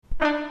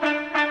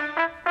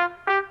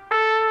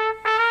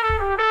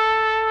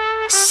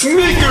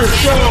Sneaker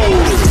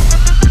Show!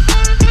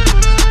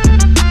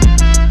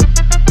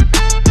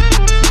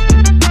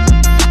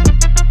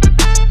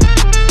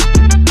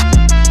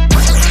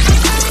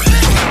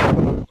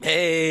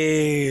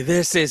 Hey,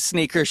 this is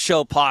Sneaker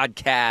Show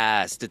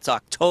Podcast. It's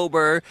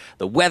October.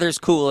 The weather's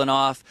cooling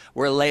off.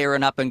 We're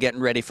layering up and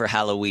getting ready for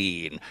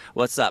Halloween.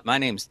 What's up? My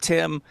name's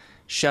Tim.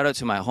 Shout out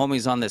to my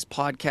homies on this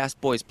podcast.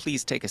 Boys,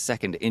 please take a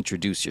second to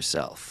introduce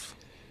yourself.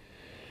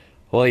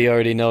 Well, you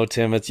already know,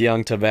 Tim. It's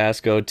Young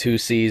Tabasco. 2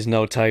 C's,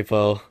 no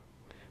typo.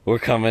 We're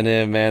coming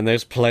in, man.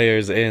 There's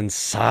players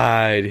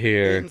inside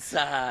here.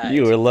 Inside.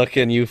 You were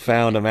looking, you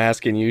found. I'm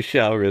asking, you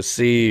shall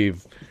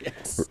receive.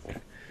 Yes.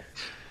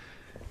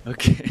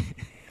 Okay.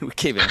 We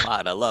came in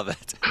hot. I love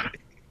it.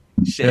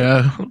 Shay.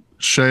 Yeah,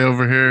 Shay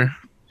over here,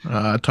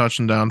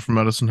 touching down from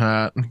Medicine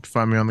Hat. You can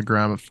find me on the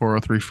gram at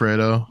 403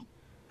 Fredo.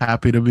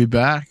 Happy to be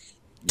back.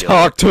 Yo,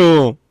 Talk to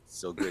him.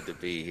 so good to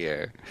be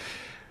here.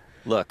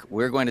 Look,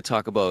 we're going to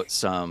talk about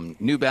some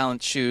New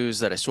Balance shoes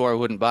that I swore I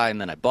wouldn't buy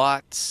and then I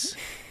bought.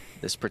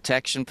 This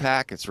protection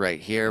pack, it's right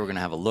here. We're going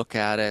to have a look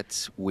at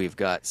it. We've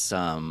got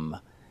some...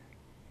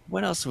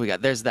 What else have we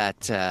got? There's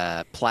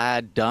that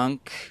plaid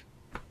dunk.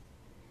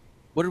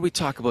 What did we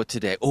talk about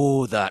today?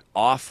 Oh, that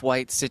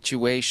off-white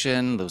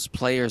situation. Those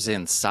players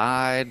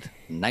inside.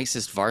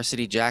 Nicest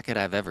varsity jacket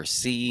I've ever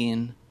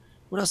seen.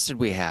 What else did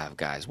we have,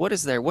 guys? What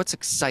is there? What's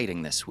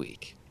exciting this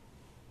week?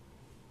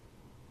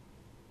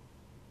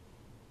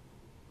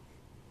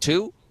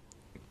 2?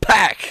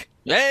 Pack.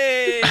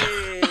 Hey!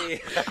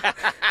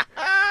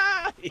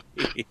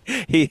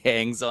 He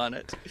hangs on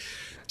it.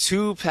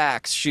 2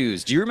 Pac's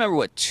shoes. Do you remember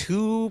what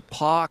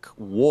Tupac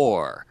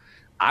wore?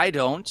 I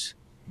don't.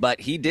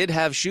 But he did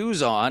have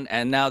shoes on,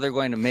 and now they're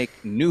going to make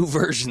new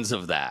versions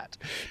of that.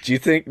 Do you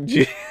think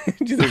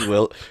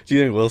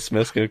Will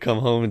Smith's gonna come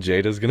home and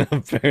Jada's gonna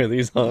have a pair of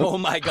these on? Oh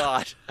my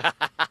God! I'm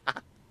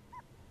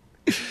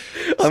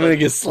gonna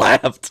get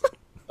slapped.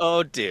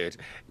 Oh, dude.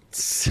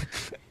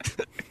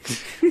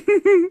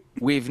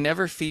 We've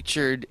never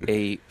featured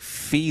a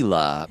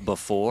Fila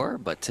before,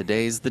 but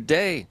today's the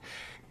day.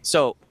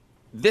 So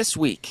this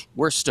week,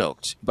 we're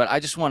stoked, but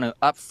I just want to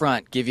up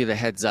front give you the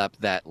heads up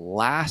that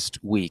last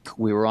week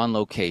we were on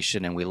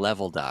location and we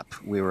leveled up.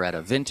 We were at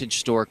a vintage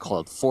store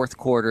called Fourth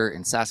Quarter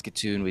in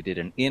Saskatoon. We did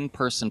an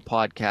in-person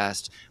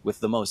podcast with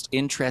the most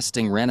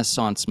interesting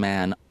Renaissance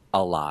man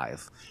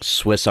alive.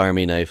 Swiss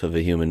Army knife of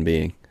a human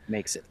being.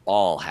 Makes it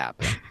all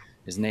happen.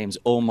 His name's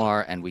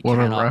Omar, and we What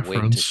a cannot wait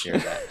to reference. share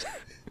that.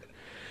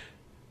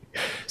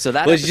 So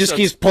that Well, he just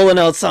episode's- keeps pulling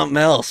out something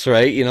else,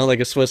 right? You know,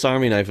 like a Swiss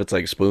Army knife. It's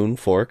like spoon,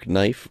 fork,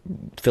 knife,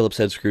 Phillips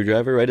head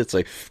screwdriver, right? It's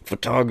like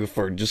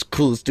photographer, just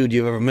coolest dude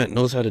you've ever met,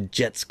 knows how to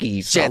jet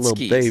ski, saw Jet little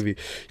skis. baby,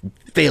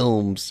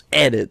 films,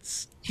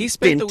 edits, He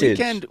spent the vintage,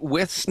 weekend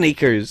with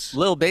sneakers.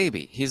 Lil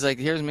Baby. He's like,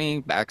 here's me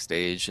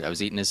backstage. I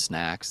was eating his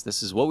snacks.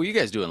 This is what were you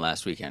guys doing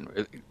last weekend?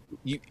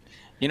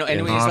 You know,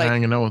 and he's Not like,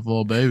 hanging out with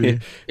little baby.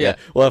 yeah.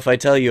 Well, if I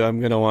tell you,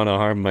 I'm gonna want to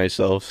harm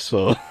myself.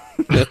 So,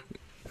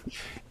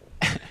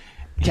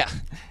 Yeah.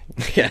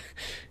 yeah.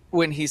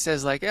 When he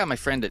says like, yeah, my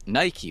friend at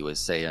Nike was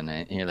saying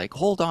it, and you're like,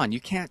 hold on, you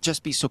can't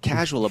just be so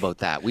casual about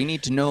that. We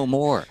need to know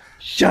more.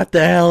 Shut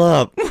the hell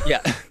up.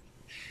 Yeah.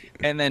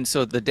 And then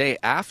so the day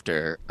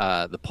after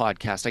the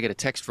podcast, I get a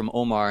text from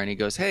Omar, and he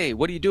goes, hey,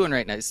 what are you doing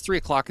right now? It's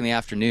 3:00 in the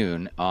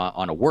afternoon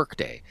on a work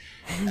day.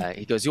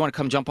 He goes, you want to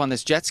come jump on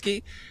this jet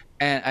ski?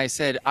 And I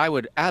said, I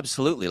would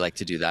absolutely like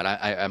to do that.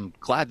 I'm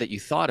glad that you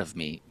thought of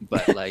me,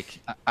 but like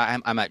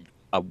I'm at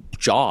a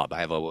job.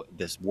 I have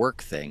this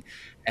work thing.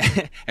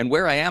 And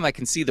where I am, I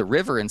can see the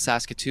river in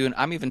Saskatoon.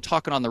 I'm even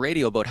talking on the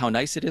radio about how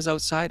nice it is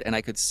outside, and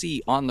I could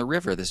see on the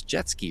river this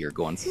jet skier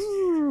going.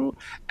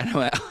 And I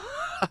went,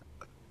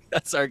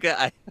 that's our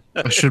guy.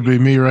 That should be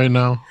me right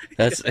now.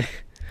 That's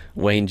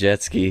Wayne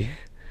Jetski.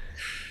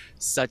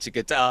 Such a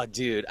good oh,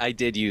 dude, I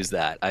did use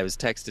that. I was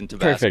texting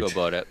Tabasco Perfect.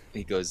 about it.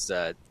 He goes,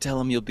 tell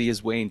him you'll be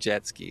his Wayne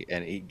Jetski.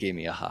 And he gave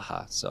me a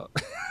haha. So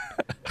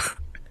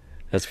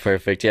That's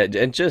perfect. Yeah,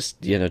 and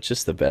just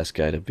just the best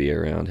guy to be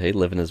around. Hey,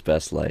 living his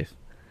best life.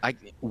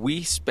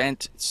 we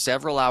spent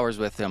several hours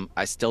with him.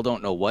 I still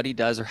don't know what he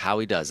does or how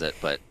he does it,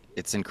 but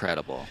it's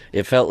incredible.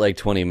 It felt like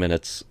 20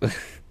 minutes.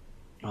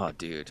 Oh,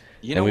 dude.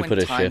 You And know we when put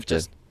a time shift in.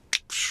 just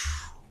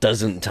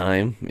Doesn't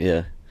time?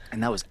 Yeah.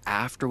 and that was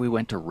after we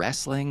went to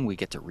wrestling. We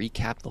get to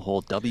recap the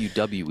whole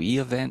WWE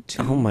event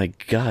too. Oh my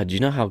God!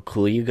 You know how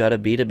cool you gotta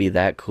be to be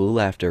that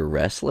cool after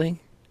wrestling?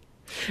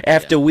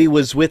 After we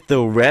was with the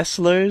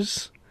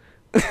wrestlers.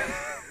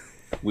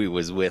 We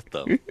was with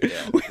them.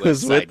 Yeah, Was West with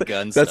Side the-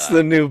 Gun That's style.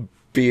 the new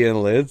being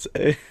Lids.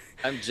 You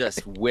I'm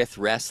just with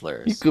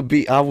wrestlers. could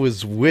be. I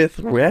was with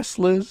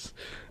wrestlers.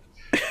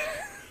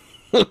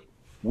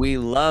 We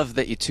love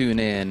that you tune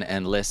in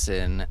and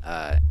listen.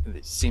 There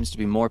seems to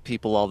be more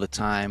people all the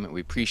time. We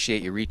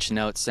appreciate you reaching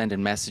out,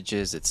 sending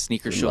messages. It's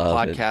Sneaker Show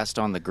Love it.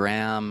 Podcast on the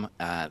gram.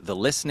 The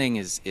listening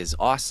is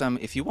awesome.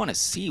 If you want to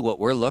see what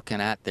we're looking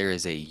at, there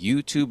is a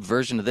YouTube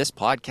version of this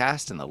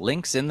podcast, and the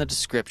link's in the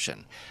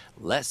description.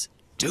 Let's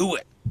do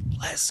it.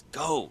 Let's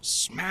go.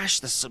 Smash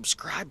the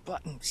subscribe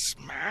button.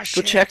 Smash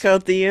Go it. check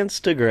out the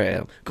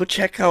Instagram. Go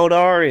check out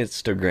our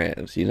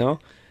Instagrams, you know?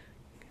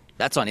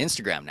 That's on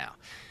Instagram now.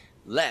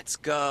 Let's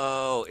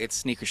go. It's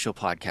Sneaker Show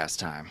podcast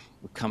time.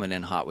 We're coming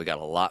in hot. We got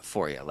a lot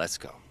for you. Let's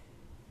go.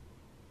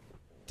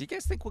 Do you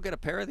guys think we'll get a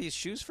pair of these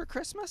shoes for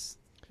Christmas?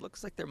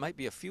 Looks like there might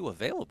be a few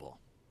available.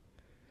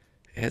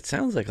 It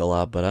sounds like a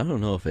lot, but I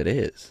don't know if it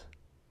is.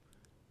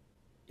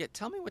 Yeah,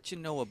 tell me what you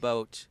know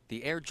about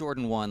the Air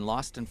Jordan 1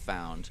 Lost and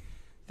Found.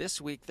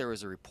 This week there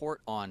was a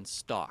report on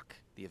stock.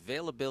 The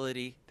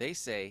availability, they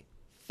say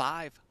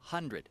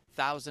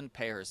 500,000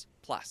 pairs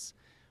plus.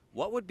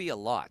 What would be a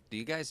lot? Do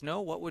you guys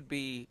know what would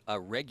be a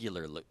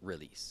regular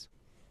release?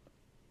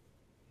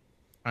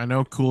 I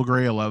know Cool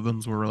Gray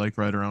 11s were like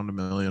right around 1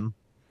 million.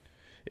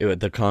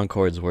 The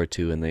Concords were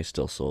too, and they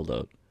still sold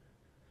out.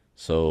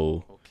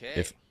 So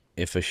Okay.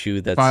 if a shoe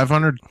that's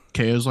 500K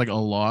is like a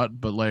lot,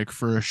 but like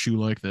for a shoe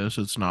like this,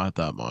 it's not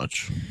that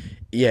much.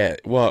 yeah,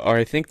 well, or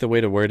I think the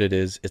way to word it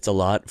is it's a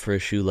lot for a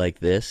shoe like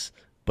this,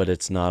 but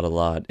it's not a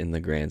lot in the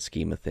grand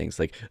scheme of things.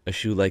 Like a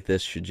shoe like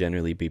this should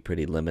generally be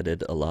pretty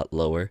limited, a lot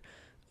lower,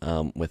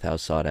 with how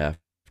sought after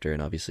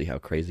and obviously how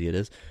crazy it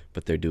is.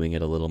 But they're doing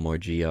it a little more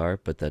GR,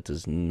 but that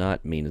does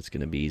not mean it's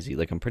going to be easy.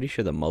 Like I'm pretty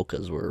sure the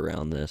Mochas were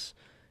around this,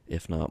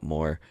 if not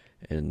more.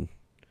 And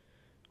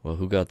well,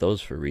 who got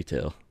those for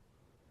retail?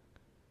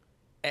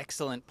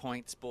 Excellent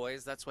points,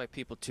 boys. That's why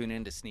people tune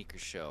in to Sneaker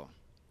Show.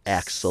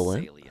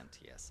 Excellent. Salient,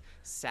 yes.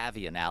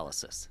 Savvy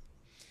analysis.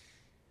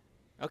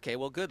 Okay,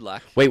 well, good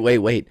luck.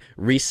 Wait.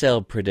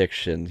 Resale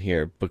prediction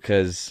here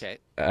because Okay.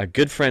 a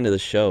good friend of the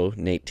show,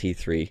 Nate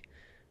T3,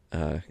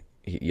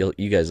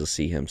 you guys will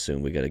see him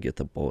soon. We got to get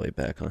the boy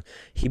back on.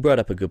 He brought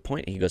up a good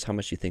point. He goes, "How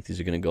much do you think these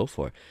are going to go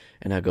for?"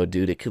 And I go,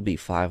 "Dude, it could be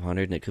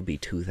 500 and it could be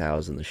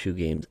 2,000. The shoe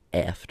game's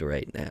effed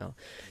right now."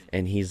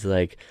 And he's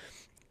like,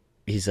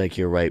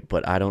 "You're right,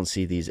 but I don't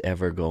see these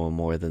ever going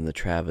more than the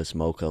Travis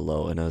Mocha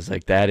low." And I was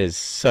like, "That is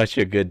such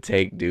a good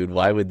take, dude.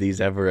 Why would these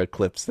ever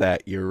eclipse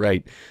that? You're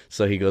right."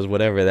 So he goes,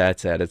 "Whatever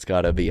that's at, it's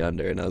got to be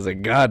under." And I was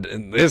like, "God,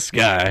 and this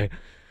guy,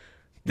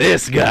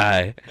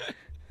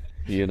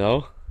 you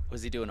know?"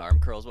 Was he doing arm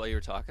curls while you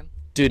were talking?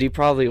 Dude, he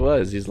probably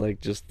was. He's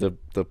like just the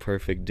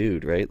perfect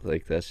dude, right?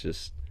 Like that's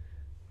just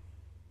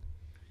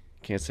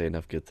can't say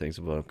enough good things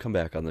about him. Come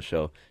back on the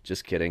show.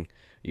 Just kidding.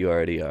 You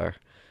already are.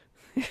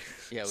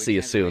 Yeah. See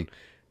you can't soon. wait.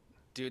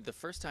 Dude, the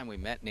first time we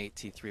met Nate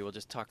T3, we'll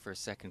just talk for a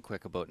second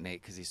quick about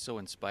Nate because he's so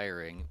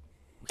inspiring.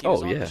 He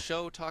was Oh, on yeah. the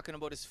show talking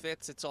about his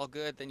fits. It's all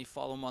good. Then you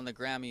follow him on the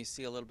gram and you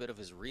see a little bit of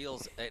his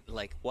reels,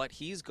 like what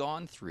he's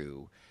gone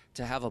through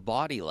to have a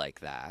body like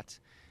that.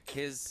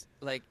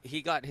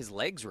 He got his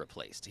legs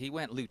replaced. He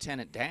went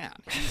Lieutenant Dan.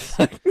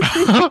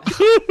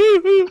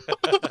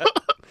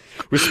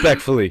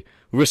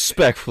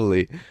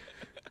 Respectfully.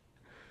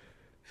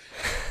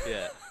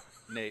 Yeah.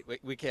 Nate,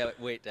 we can't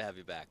wait to have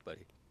you back,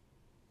 buddy.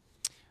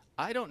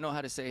 I don't know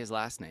how to say his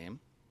last name.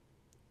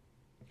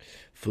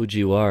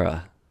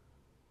 Fujiwara.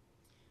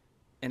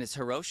 And it's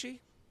Hiroshi?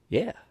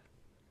 Yeah.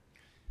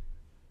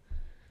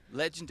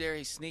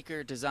 Legendary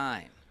sneaker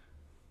design.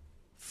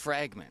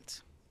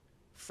 Fragment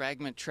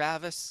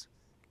Travis.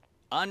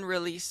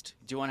 Unreleased.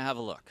 Do you want to have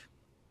a look?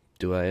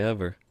 Do I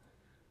ever?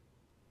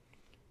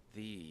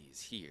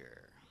 These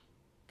here.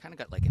 Kind of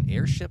got like an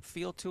airship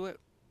feel to it.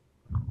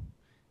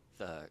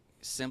 The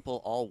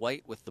simple all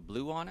white with the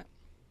blue on it.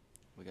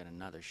 We got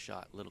another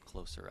shot a little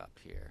closer up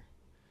here.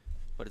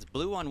 But it's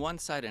blue on one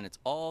side and it's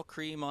all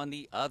cream on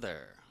the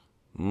other.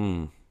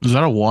 Is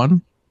that a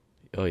 1?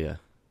 Oh yeah.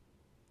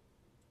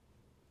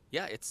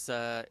 Yeah, it's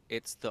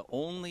the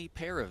only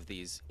pair of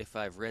these, if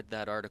I've read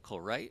that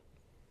article right.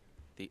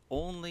 The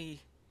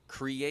only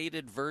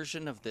created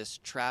version of this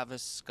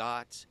Travis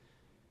Scott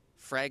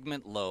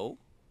Fragment Low.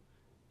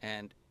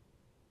 And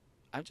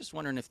I'm just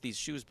wondering if these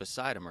shoes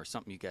beside him are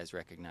something you guys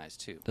recognize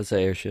too. That's an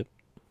airship.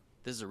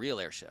 This is a real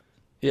airship.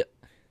 Yeah.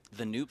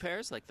 The new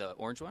pairs, like the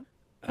orange one?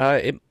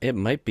 It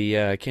might be.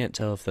 I can't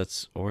tell if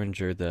that's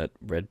orange or that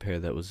red pair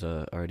that was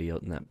already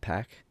out in that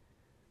pack.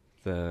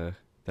 That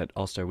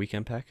All-Star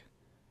Weekend pack.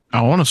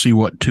 I want to see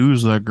what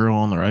 2s that girl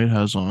on the right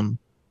has on.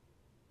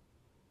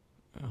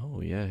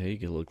 Oh yeah, hey, you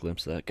get a little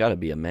glimpse of that. Got to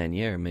be a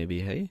Manière,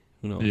 maybe. Hey,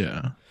 who knows?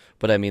 Yeah.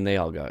 But I mean, they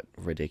all got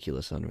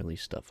ridiculous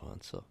unreleased stuff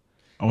on. So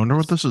I wonder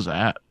what this is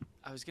at.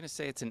 I was going to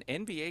say it's an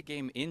NBA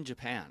game in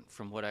Japan,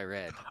 from what I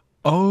read.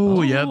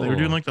 Oh, yeah, they were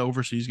doing Oh. like the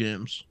overseas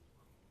games.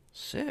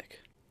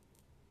 sick.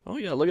 Oh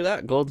yeah, look at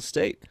that, Golden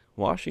State,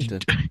 Washington.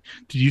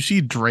 Did you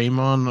see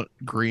Draymond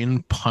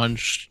Green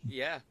punched,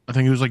 Yeah, I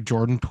think it was like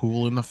Jordan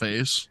Poole in the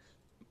face?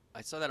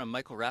 I saw that on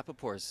Michael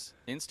Rappaport's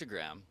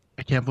Instagram.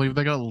 I can't believe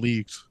they got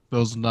leaked. That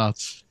was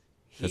nuts.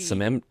 That's He some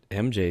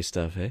MJ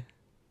stuff, eh?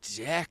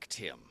 decked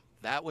him.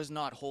 That was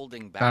not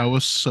holding back. That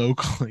was so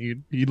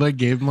clean. He like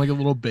gave him like a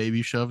little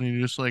baby shove and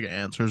he just like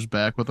answers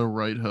back with a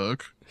right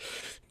hook.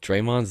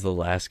 Draymond's the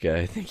last guy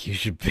I think you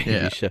should baby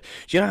Yeah. shove.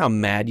 Do you know how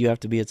mad you have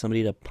to be at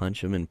somebody to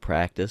punch him in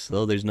practice?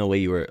 Though there's no way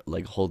you were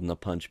like holding a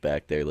punch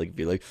back there, like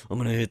be like, I'm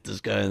gonna hit this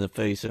guy in the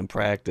face in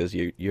practice.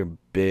 You're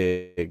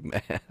big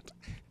mad.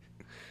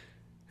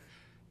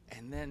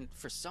 And then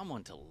for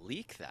someone to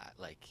leak that,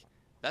 like,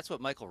 that's what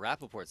Michael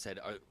Rappaport said.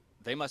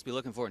 They must be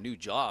looking for a new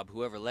job,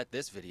 whoever let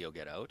this video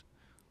get out.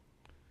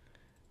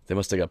 They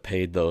must have got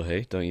paid though,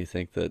 hey? Don't you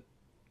think that,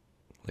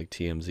 like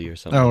TMZ or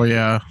something? Oh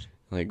yeah,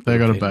 Like they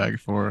got a paid 'em? bag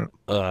for it.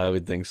 I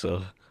would think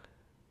so.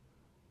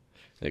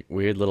 Like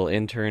weird little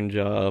intern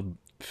job,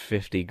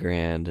 50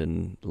 grand,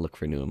 and look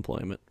for new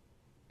employment.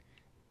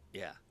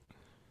 Yeah,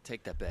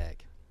 take that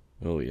bag.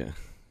 Oh yeah,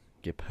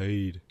 get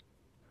paid.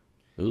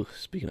 Ooh,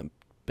 speaking of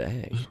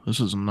bag, This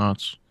is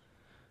nuts.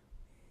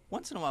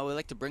 Once in a while, we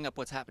like to bring up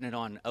what's happening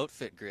on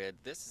Outfit Grid.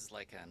 This is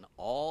like an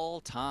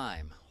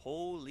all-time.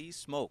 Holy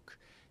smoke.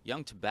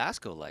 Young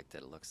Tabasco liked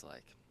it, it looks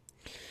like.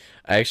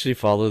 I actually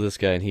follow this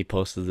guy, and he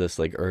posted this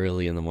like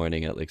early in the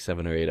morning at like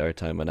 7 or 8 our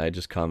time, and I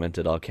just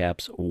commented all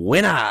caps,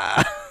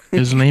 "Winner!"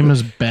 His name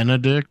is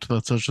Benedict.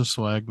 That's such a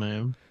swag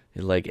name.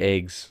 Like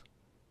eggs.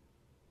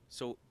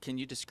 So, can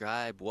you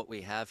describe what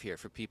we have here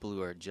for people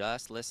who are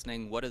just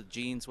listening? What are the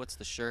jeans? What's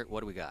the shirt?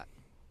 What do we got?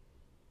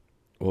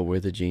 What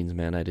were the jeans,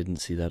 man? I didn't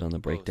see that on the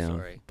breakdown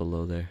sorry.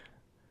 below there.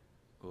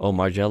 Ooh. Oh,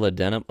 Margiela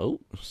denim. Oh,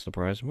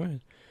 surprise!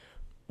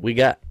 We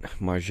got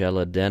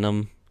Margiela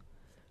denim.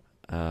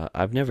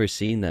 I've never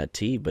seen that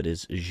tee, but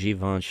it's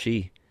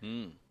Givenchy.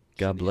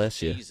 God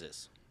bless you.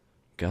 Jesus.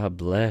 God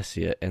bless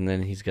you. And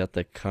then he's got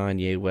the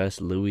Kanye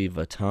West Louis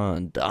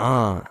Vuitton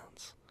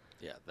Dons.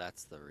 Yeah,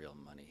 that's the real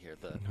money here.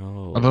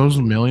 No, Are those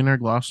millionaire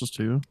glasses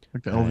too?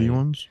 Like the LV I-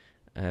 ones?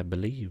 I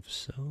believe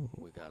so.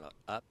 We got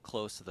up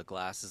close to the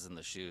glasses and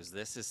the shoes.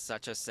 This is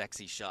such a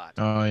sexy shot.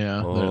 Oh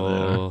yeah, they're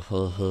there. Oh,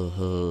 ho, ho,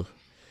 ho.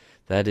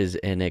 That is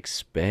an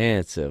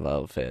expensive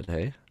outfit,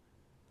 hey?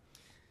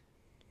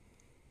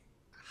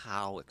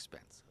 How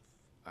expensive?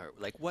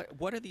 Like,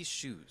 what are these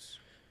shoes?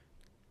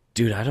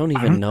 Dude, I don't I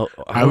even don't-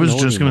 know. I don't was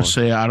know just anymore. gonna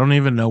say I don't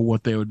even know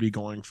what they would be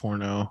going for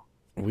now.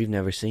 We've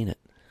never seen it.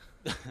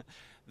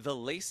 The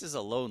laces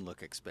alone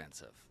look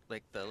expensive.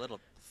 Like the little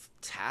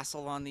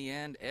tassel on the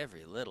end,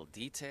 every little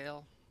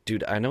detail.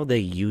 Dude, I know they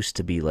used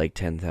to be like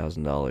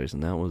 $10,000,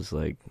 and that was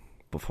like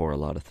before a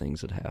lot of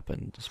things had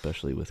happened,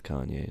 especially with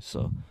Kanye.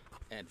 So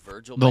And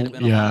Virgil The- might have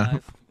been yeah.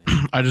 alive.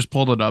 I just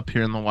pulled it up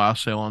here, and the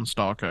last sale on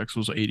StockX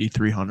was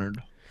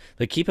 8,300.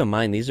 like, keep in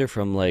mind these are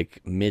from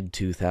like mid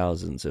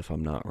 2000s, if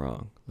I'm not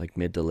wrong, like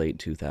mid to late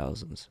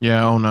 2000s.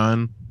 Yeah, oh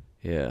 09.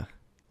 Yeah,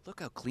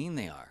 Look how clean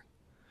they are.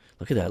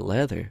 look at that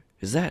leather.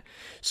 Is that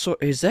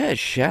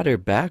shatter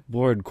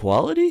backboard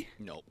quality?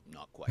 Nope,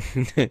 not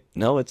quite.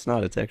 No, it's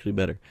not. It's actually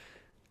better.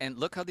 And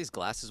look how these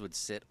glasses would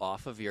sit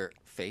off of your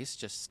face,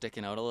 just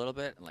sticking out a little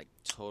bit, and like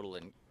total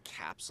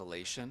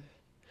encapsulation.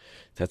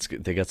 That's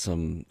good. They got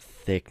some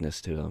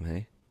thickness to them,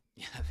 hey?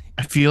 Yeah,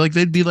 I feel like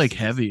they'd be like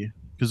heavy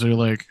because they're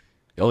like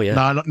Oh yeah.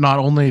 not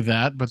only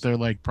that, but they're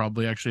like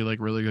probably actually like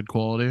really good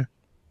quality.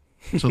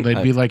 So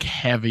they'd be like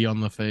heavy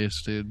on the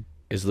face, dude.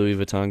 Is Louis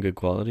Vuitton good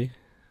quality?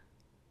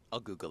 I'll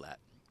Google that.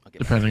 I'll get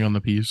Depending on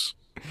the piece,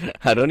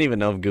 I don't even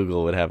know if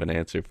Google would have an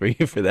answer for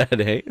you for that,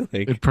 hey? Like,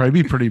 it'd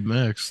probably be pretty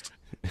mixed.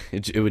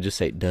 it would just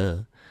say,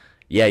 duh.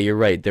 Yeah, you're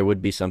right. There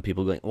would be some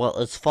people going, well,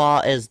 as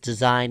far as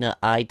designer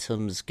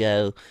items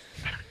go,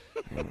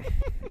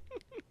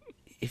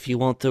 if you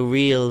want the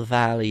real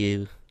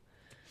value.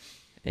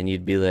 And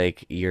you'd be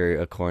like, you're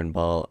a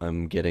cornball.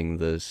 I'm getting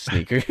the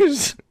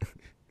sneakers.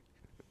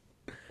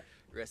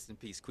 Rest in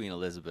peace, Queen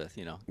Elizabeth.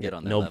 You know, get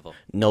on that Nope. level.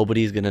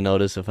 Nobody's going to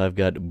notice if I've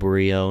got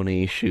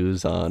Brioni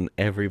shoes on.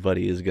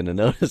 Everybody is going to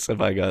notice if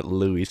I got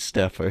Louis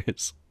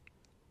Steffers.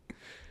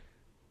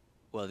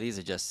 Well, these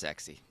are just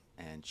sexy.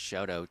 And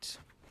shout out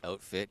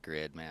Outfit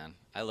Grid, man.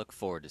 I look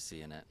forward to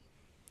seeing it.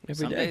 Every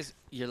Some day. days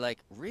you're like,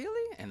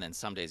 really? And then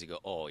some days you go,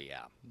 oh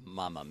yeah,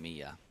 mamma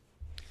mia.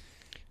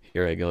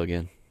 Here I go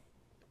again.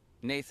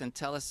 Nathan,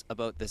 tell us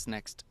about this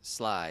next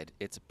slide.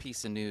 It's a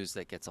piece of news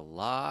that gets a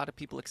lot of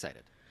people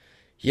excited.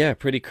 Yeah,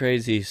 pretty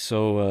crazy.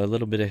 So a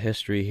little bit of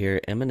history here.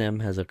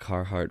 Eminem has a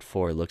Carhartt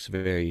 4. Looks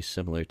very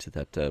similar to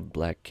that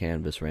black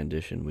canvas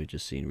rendition we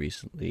just seen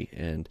recently.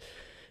 And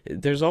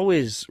there's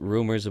always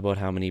rumors about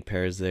how many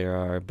pairs there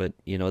are, but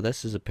you know,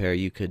 this is a pair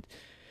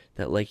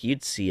that like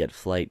you'd see at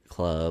Flight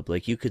Club,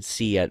 like you could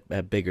see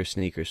at bigger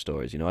sneaker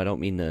stores. You know, I don't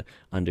mean to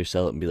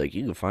undersell it and be like,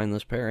 you can find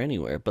this pair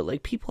anywhere, but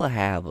like people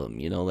have them,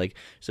 you know, like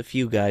there's a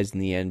few guys in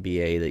the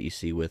NBA that you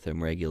see with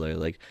them regular.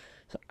 Like,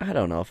 I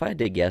don't know, if I had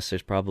to guess,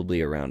 there's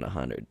probably around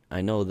 100.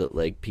 I know that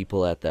like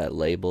people at that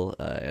label,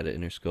 at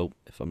Interscope,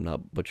 if I'm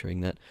not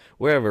butchering that,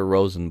 wherever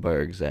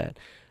Rosenberg's at,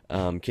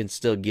 can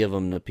still give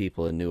them to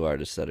people and new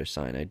artists that are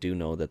signed. I do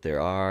know that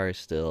there are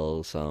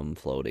still some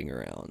floating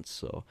around,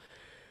 so...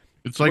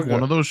 It's like We're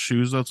one of those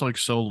shoes that's like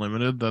so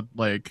limited that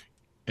like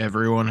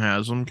everyone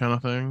has them kind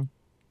of thing.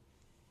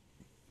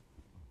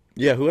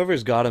 Yeah,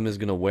 whoever's got them is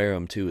gonna wear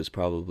them too. Is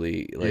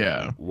probably like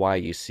Yeah. why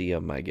you see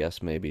them. I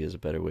guess maybe is a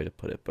better way to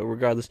put it. But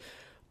regardless,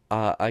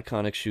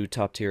 iconic shoe,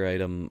 top tier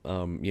item.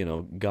 You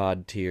know,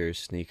 god tier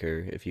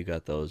sneaker. If you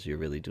got those, you're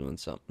really doing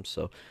something.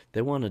 So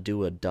they want to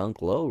do a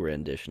Dunk Low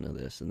rendition of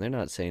this, and they're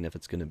not saying if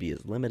it's gonna be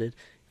as limited,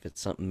 if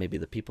it's something maybe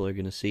the people are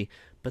gonna see,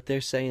 but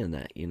they're saying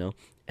that. You know,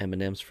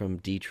 Eminem's from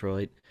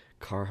Detroit,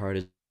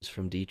 Carhartt is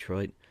from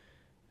Detroit.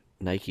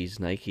 Nike's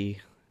Nike.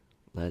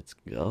 Let's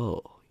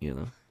go. You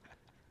know.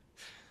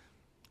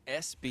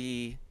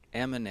 SB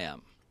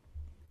Eminem.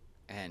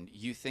 And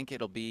you think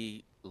it'll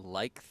be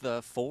like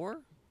the 4?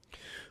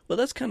 Well,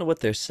 that's kind of what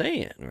they're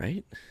saying,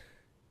 right?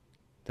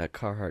 That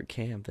Carhartt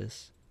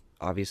canvas.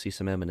 Obviously,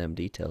 some Eminem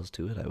details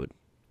to it. I would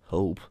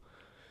hope.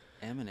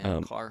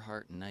 Eminem,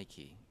 Carhartt,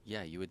 Nike.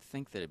 Yeah, you would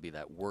think that it'd be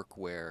that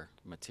workwear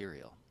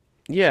material.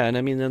 Yeah, and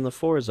I mean, then the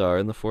fours are,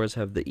 and the fours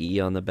have the E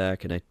on the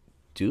back, and I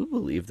do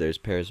believe there's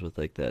pairs with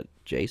like that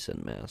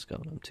Jason mask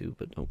on them too,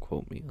 but don't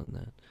quote me on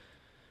that.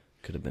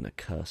 Could have been a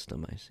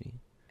custom, I see.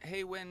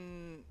 Hey,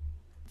 when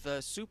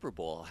the Super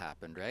Bowl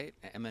happened, right?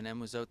 Eminem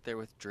was out there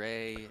with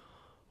Dre.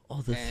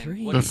 Oh, the And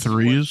threes. what The did he wear?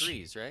 threes?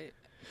 Threes, right?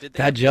 Did they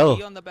Fat have Joe.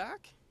 the E on the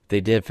back? They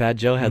did. Fat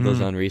Joe had those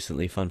Mhm. on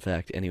recently. Fun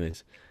fact.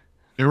 Anyways,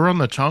 They were on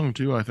the tongue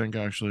too, I think,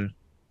 actually.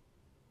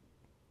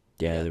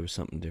 yeah, Yeah. there was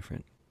something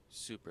different.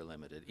 Super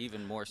limited,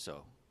 even more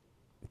so.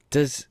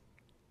 Does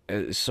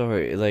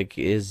sorry, like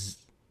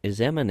is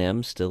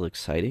Eminem still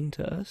exciting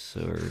to us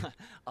or?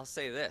 I'll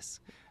say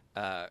this,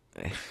 because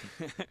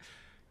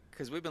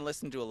we've been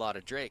listening to a lot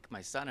of Drake,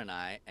 my son and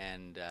I,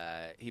 and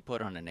he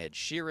put on an Ed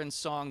Sheeran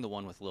song, the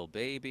one with Lil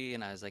Baby,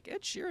 and I was like,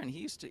 Ed Sheeran,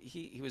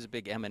 he was a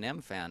big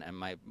Eminem fan, and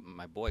my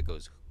boy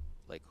goes,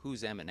 like,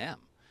 who's Eminem?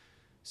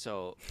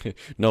 So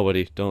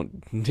Nobody.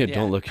 Don't Yeah.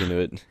 don't look into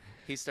it.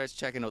 he starts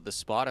checking out the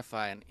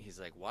Spotify, and he's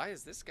like, why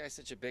is this guy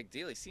such a big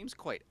deal? He seems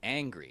quite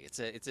angry. It's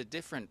a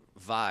different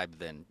vibe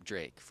than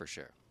Drake for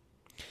sure.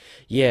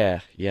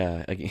 Yeah,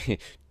 yeah.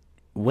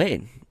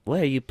 Wait, why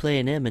are you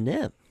playing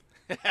Eminem?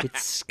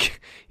 It's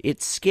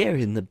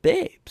scaring the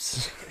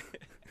babes.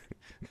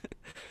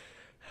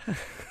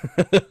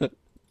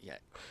 Yeah,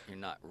 you're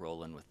not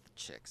rolling with the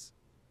chicks.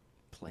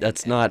 Playing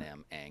That's not-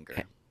 Eminem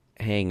anger.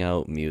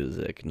 Hangout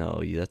music.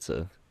 No, it's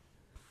a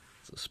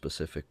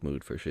specific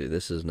mood for sure.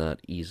 This is not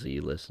easy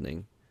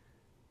listening.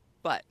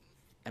 But,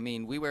 I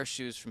mean, we wear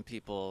shoes from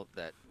people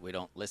that we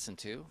don't listen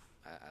to.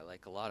 I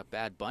like a lot of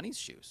Bad Bunny's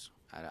shoes.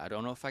 I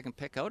don't know if I can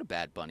pick out a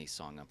Bad Bunny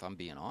song if I'm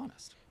being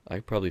honest. I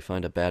could probably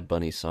find a Bad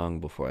Bunny song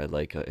before I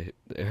like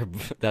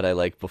that I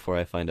like before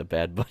I find a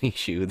Bad Bunny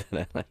shoe that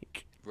I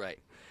like. Right.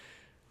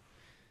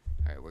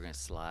 All right, we're going to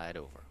slide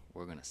over.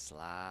 We're going to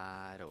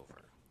slide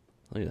over.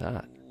 Look at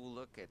that. Ooh,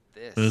 look at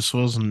this. This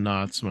was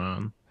nuts,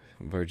 man.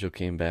 Virgil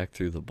came back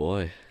through the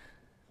boy.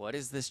 What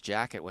is this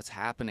jacket? What's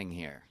happening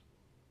here?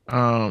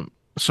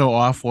 So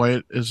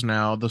Off-White is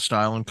now the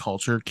style and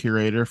culture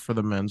curator for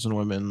the men's and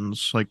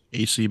women's like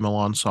AC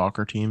Milan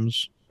soccer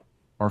teams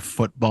or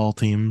football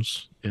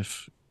teams,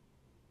 if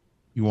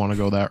you want to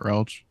go that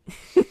route.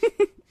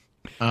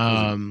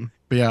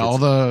 But yeah, all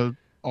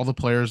the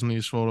players in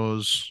these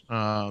photos,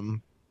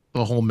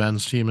 the whole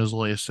men's team is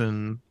laced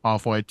in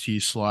Off-White tee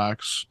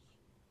slacks,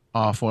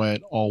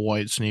 Off-White all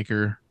white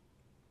sneaker.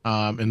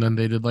 And then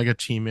they did like a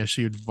team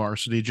issued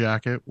varsity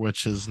jacket,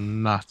 which is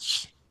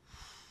nuts.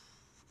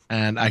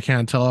 And I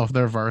can't tell if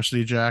their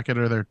varsity jacket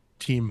or their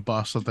team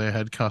bus that they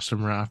had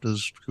custom wrapped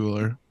is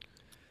cooler.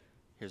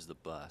 Here's the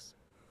bus.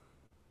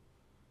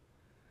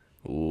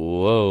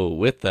 Whoa,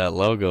 with that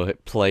logo,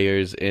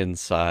 players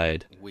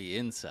inside. We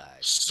inside.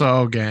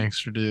 So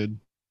gangster, dude.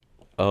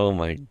 Oh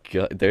my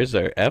god, there's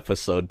our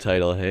episode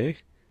title, hey?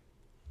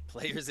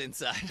 Players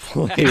inside.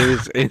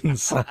 Players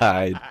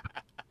inside.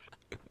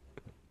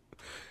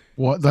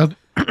 What that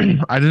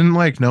I didn't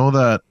like know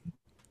that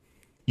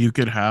you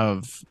could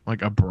have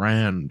like a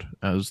brand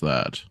as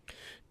that.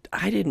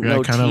 I didn't I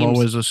know kind of teams.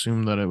 always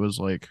assumed that it was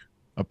like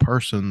a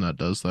person that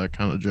does that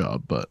kind of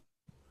job, but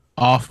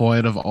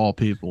Off-White of all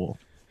people.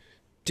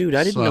 Dude,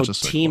 I didn't know such a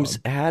sick teams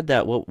club. had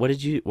that. What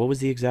was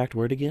the exact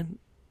word again?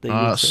 That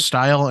you would say?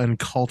 Style and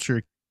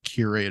culture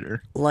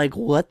curator. Like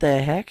what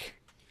the heck?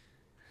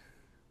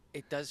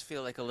 It does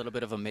feel like a little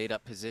bit of a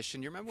made-up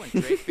position. You remember when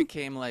Drake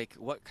became like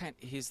what kind?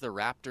 He's the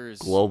Raptors.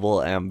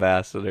 Global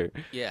ambassador.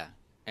 Yeah.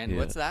 And Yeah.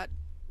 what's that?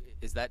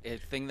 Is that a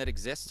thing that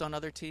exists on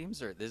other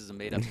teams, or this is a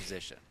made-up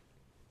position?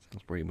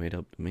 Sounds pretty made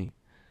up to me.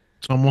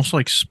 It's almost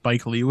like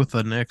Spike Lee with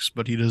the Knicks,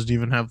 but he doesn't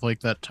even have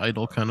like that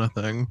title kind of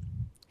thing.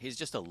 He's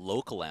just a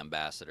local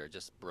ambassador,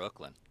 just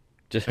Brooklyn.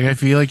 Just Like I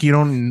feel like you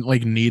don't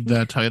like need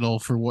that title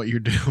for what you're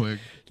doing.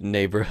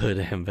 neighborhood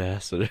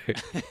ambassador.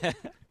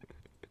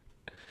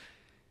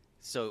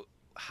 So,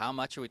 how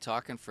much are we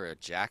talking for a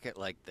jacket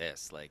like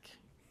this? Like,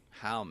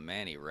 how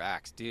many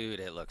racks, dude?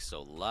 It looks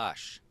so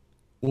lush.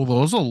 Well,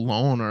 those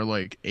alone are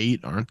like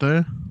 8, aren't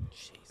they?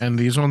 Jesus. And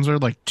these ones are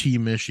like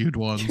team issued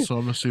ones, so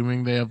I'm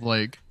assuming they have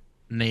like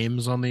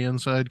names on the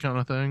inside kind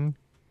of thing.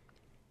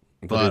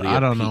 But Literally I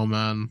a don't P- know,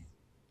 man.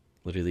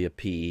 Literally a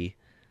PE.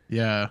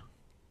 Yeah,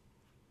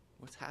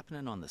 What's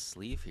happening on the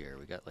sleeve here?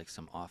 We got like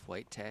some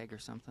off-white tag or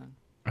something?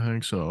 I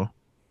think so.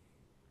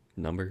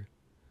 Number.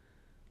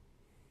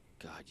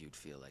 God, you'd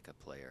feel like a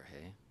player,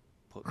 hey?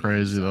 Put me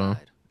Crazy though.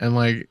 inside. And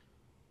like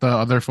the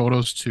other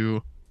photos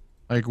too,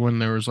 like when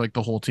there was like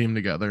the whole team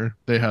together,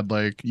 they had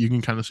like you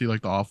can kind of see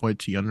like the off-white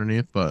tee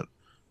underneath, but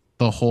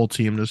the whole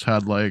team just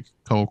had like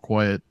Coke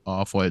white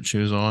off-white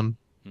shoes on.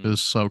 It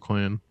was so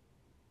clean.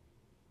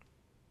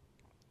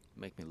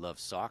 Make me love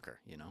soccer,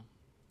 you know?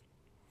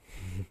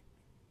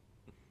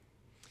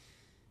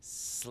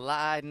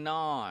 Sliding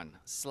on,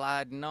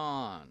 sliding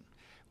on.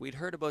 We'd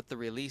heard about the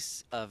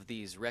release of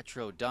these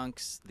retro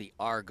dunks, the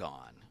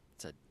Argon.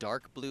 It's a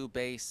dark blue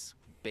base,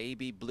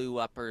 baby blue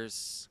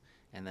uppers,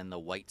 and then the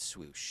white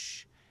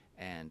swoosh.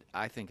 And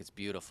I think it's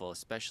beautiful,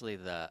 especially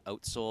the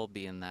outsole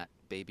being that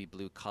baby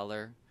blue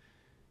color.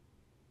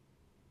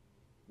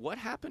 What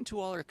happened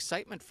to all our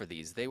excitement for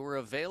these? They were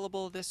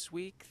available this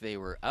week. They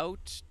were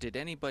out. Did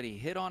anybody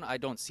hit on? I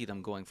don't see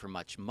them going for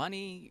much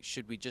money.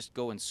 Should we just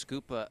go and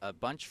scoop a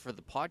bunch for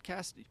the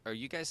podcast? Are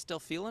you guys still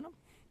feeling them?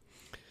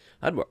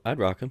 I'd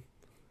rock them.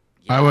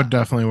 Yeah. I would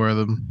definitely wear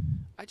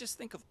them. I just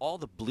think of all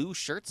the blue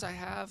shirts I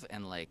have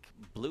and like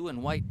blue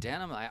and white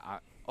denim.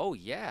 Oh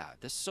yeah,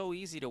 this is so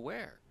easy to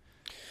wear.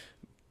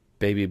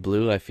 Baby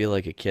blue, I feel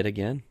like a kid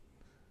again.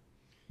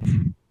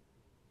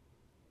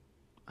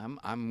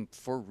 I'm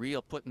for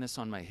real putting this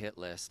on my hit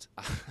list.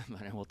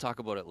 We'll talk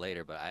about it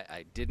later, but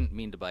I didn't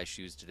mean to buy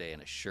shoes today,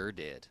 and I sure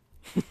did.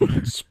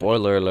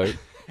 Spoiler alert.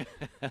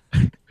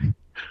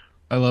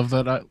 I love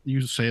that you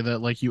say that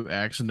like you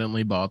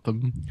accidentally bought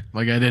them.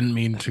 Like I didn't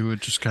mean to. It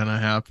just kind of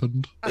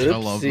happened. I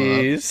love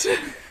that.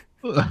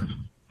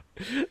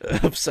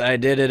 Oops, I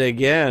did it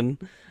again.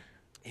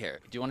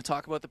 Here, do you want to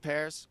talk about the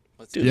pairs?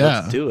 Dude,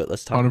 Yeah. let's do it.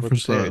 Let's talk about the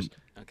 100%. pairs.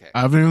 Okay.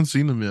 I haven't even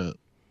seen them yet.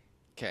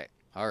 Okay.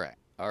 All right.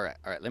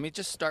 Let me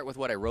just start with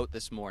what I wrote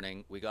this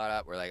morning. We got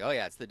up. We're like, oh,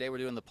 yeah, it's the day we're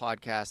doing the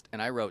podcast.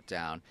 And I wrote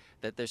down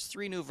that there's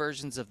 3 new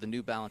versions of the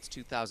New Balance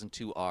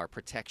 2002R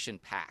Protection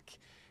Pack.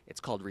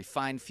 It's called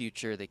Refined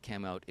Future. They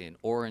came out in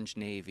orange,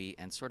 navy,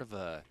 and sort of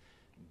a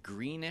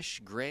greenish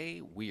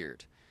gray.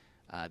 Weird.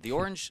 The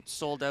orange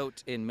sold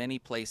out in many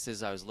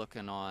places. I was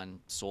looking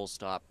on Soul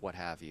Stop, what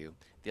have you.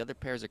 The other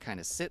pairs are kind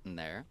of sitting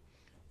there.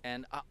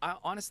 And I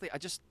honestly,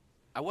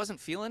 I wasn't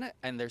feeling it,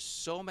 and there's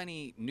so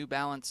many New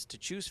Balance to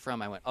choose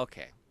from. I went,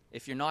 okay,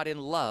 if you're not in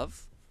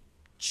love,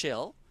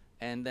 chill,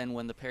 and then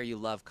when the pair you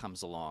love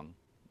comes along,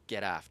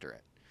 get after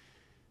it.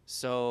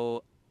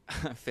 So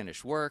I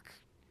finished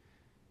work,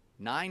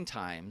 9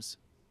 times,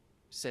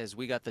 says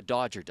we got the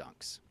Dodger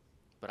Dunks,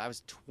 but I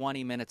was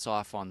 20 minutes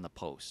off on the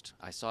post.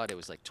 I saw it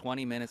was like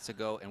 20 minutes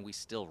ago, and we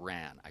still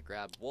ran. I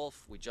grabbed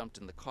Wolf, we jumped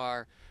in the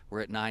car,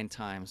 we're at 9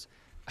 times.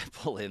 I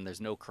pull in,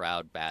 there's no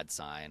crowd, bad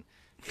sign.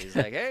 He's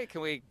like, hey, can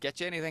we get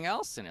you anything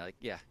else? And you're like,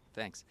 yeah,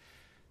 thanks.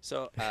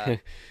 So,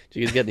 Do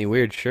you guys get any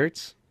weird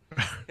shirts?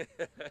 you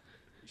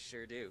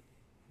sure do.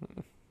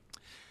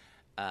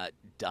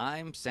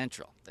 Dime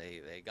Central.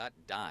 They got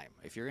Dime.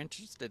 If you're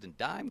interested in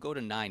Dime, go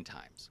to 9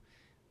 times.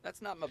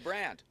 That's not my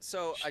brand.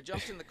 So I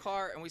jumped in the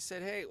car and we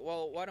said, hey,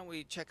 well, why don't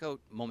we check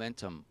out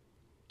Momentum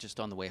just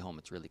on the way home?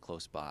 It's really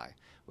close by.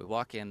 We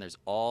walk in, there's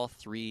all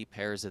 3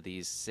 pairs of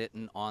these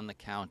sitting on the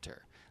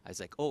counter. I was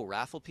like, oh,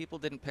 raffle people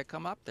didn't pick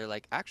them up? They're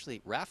like,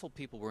 actually, raffle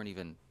people weren't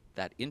even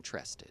that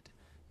interested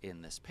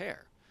in this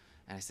pair.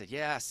 And I said,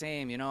 yeah,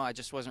 same. I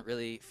just wasn't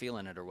really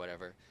feeling it or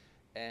whatever.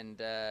 And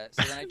so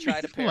then I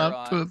tried a pair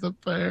Left on. with a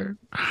pair.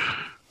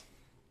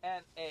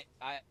 And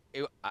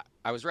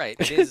I was right.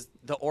 It is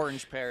the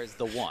orange pair is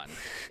the one.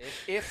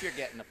 If you're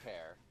getting a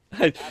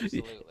pair,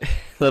 absolutely.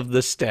 Love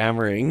the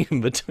stammering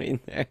in between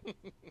there.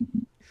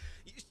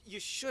 You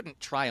shouldn't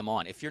try them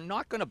on. If you're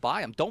not going to buy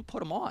them, don't put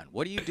them on.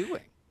 What are you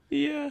doing?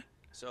 Yeah.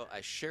 So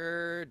I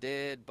sure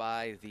did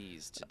buy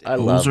these today. I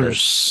love Those are it.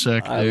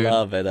 sick, I dude.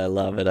 love it. I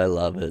love it. I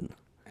love it.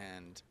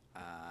 And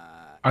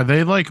Are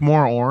they like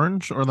more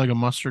orange or like a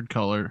mustard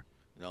color?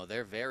 no,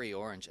 they're very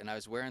orange. And I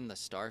was wearing the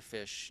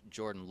Starfish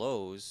Jordan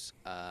Lows,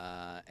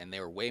 and they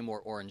were way more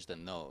orange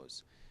than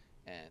those.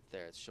 And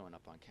there, it's showing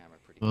up on camera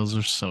pretty Those good.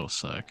 are so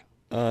sick.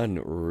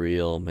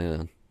 Unreal,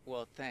 man.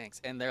 Well,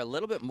 thanks. And they're a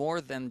little bit more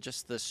than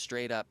just the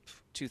straight up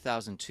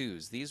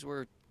 2002s. These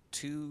were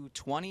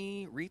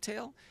 $220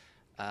 retail.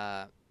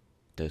 I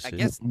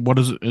guess What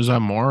is that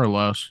more or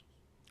less?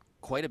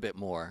 quite a bit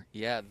more.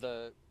 Yeah,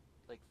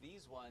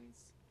 these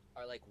ones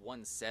are like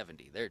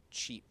 170. They're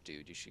cheap,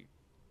 dude. You should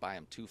buy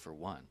them 2 for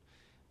 1.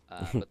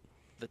 But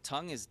the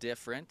tongue is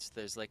different.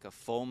 There's like a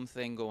foam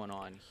thing going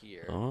on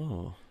here.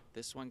 Oh.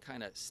 This one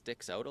kind of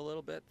sticks out a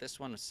little bit. This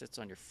one sits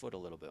on your foot a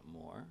little bit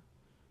more.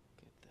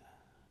 Get that.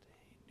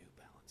 New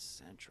Balance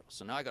Central.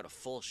 So now I got a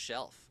full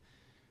shelf.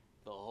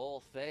 The whole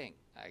thing.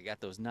 I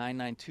got those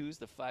 992s,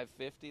 the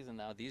 550s, and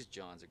now these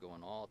Johns are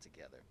going all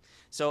together.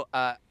 So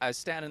I was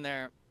standing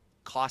there.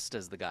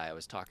 Costa's the guy I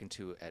was talking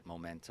to at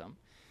Momentum,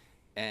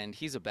 and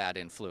he's a bad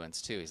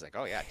influence too. He's like,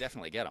 oh yeah,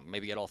 definitely get them.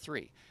 Maybe get all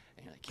 3.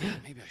 And you're like, yeah,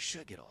 maybe I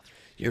should get all 3.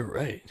 You're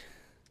right.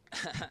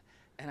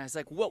 And I was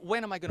like,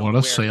 when am I going to What wear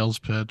a sales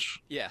pitch.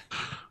 Yeah.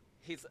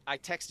 I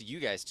texted you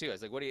guys too. I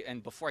was like, what do you,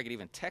 and before I could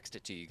even text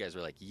it to you, you guys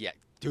were like, yeah,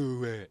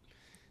 do it.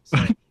 So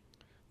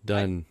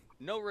Done.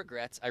 no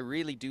regrets. I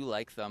really do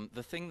like them.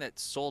 The thing that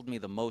sold me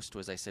the most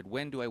was I said,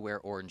 when do I wear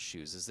orange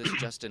shoes? Is this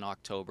just in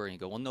October? And you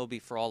go, well, no, be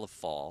for all of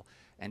fall.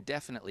 And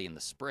definitely in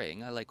the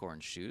spring. I like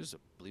orange shoes,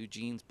 blue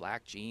jeans,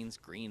 black jeans,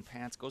 green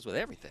pants, goes with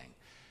everything.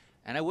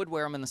 And I would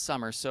wear them in the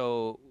summer.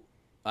 So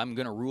I'm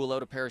going to rule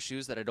out a pair of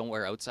shoes that I don't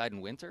wear outside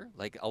in winter.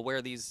 Like, I'll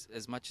wear these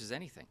as much as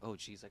anything. Oh,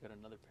 geez, I got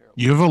another pair of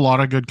You have a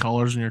lot of good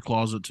colors in your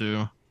closet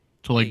too,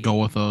 to like Hey.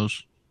 go with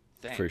those.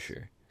 Thanks. For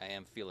sure. I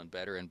am feeling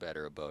better and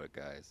better about it,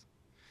 guys.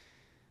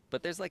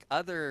 But there's like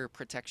other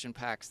protection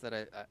packs that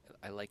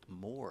I like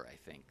more, I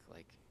think.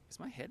 Like, is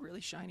my head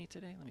really shiny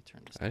today? Let me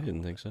turn this I down a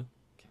didn't little think bit. so.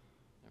 Okay,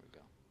 there we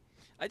go.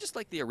 I just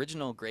like the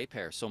original gray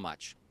pair so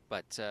much,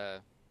 but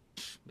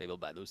maybe I'll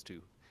buy those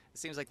too. It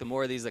seems like the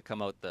more of these that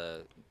come out,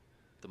 the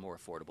more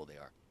affordable they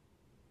are.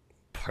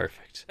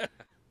 Perfect.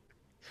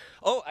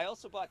 Oh, I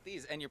also bought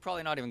these, and you're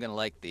probably not even gonna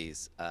like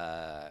these.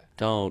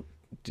 Don't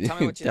Tell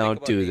me what you think don't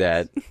about do these.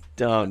 that.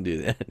 Don't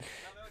do that. Tell me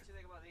what you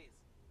think about these.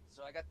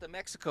 So I got the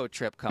Mexico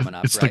trip coming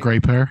up, It's right? the gray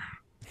pair.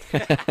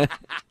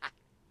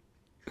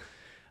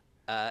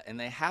 And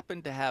they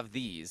happen to have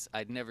these.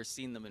 I'd never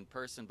seen them in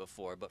person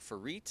before, but for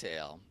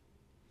retail,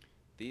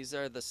 these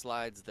are the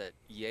slides that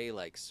Ye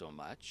likes so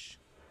much.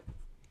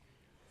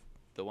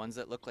 The ones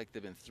that look like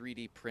they've been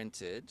 3D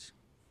printed.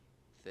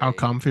 How They-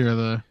 comfy are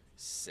they?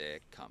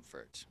 Sick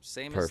comfort.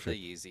 Same Perfect. as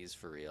the Yeezys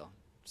for real.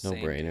 No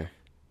Same brainer. deal.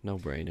 No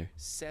brainer.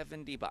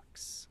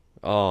 $70.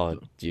 Oh, you're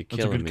That's a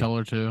killing good me.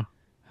 color too.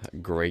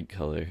 Great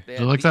color. They Do had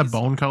you like that these-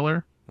 bone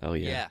color? Oh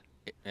yeah. Yeah.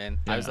 And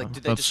I was Yeah, like,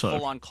 did they that's just sick.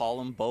 full on call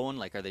them bone?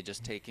 Like, are they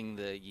just taking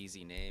the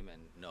Yeezy name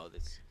and no,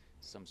 this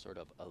some sort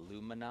of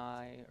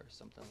Illumini or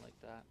something like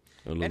that?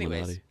 Illuminati.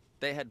 Anyways,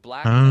 they had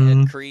black and they Um.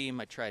 had cream.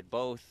 I tried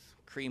both.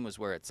 Cream was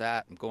where it's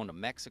at. I'm going to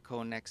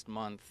Mexico next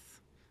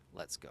month.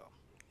 Let's go.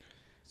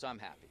 So I'm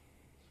happy.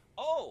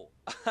 Oh,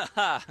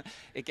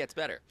 it gets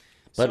better.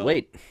 But So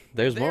wait,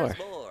 there's more. there's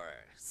more.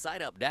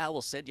 Side up now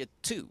will send you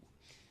two.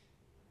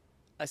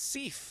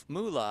 Asif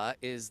Mullah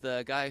is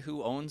the guy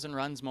who owns and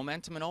runs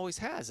Momentum and always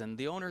has, and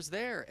the owner's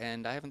there,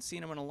 and I haven't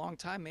seen him in a long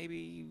time,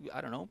 maybe, I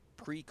don't know,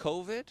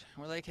 pre-COVID.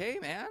 We're like, hey,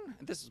 man,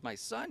 this is my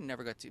son,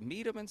 never got to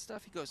meet him and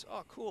stuff. He goes,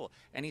 oh, cool,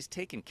 and he's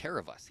taking care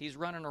of us. He's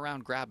running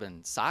around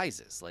grabbing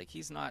sizes. Like,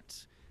 he's not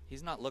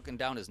looking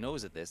down his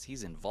nose at this.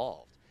 He's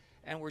involved.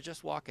 And we're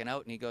just walking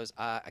out, and he goes,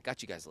 I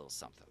got you guys a little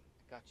something.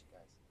 I got you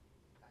guys.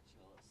 Got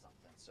you a little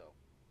something. So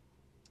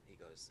he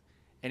goes,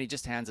 and he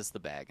just hands us the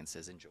bag and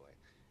says, enjoy.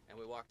 And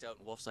we walked out,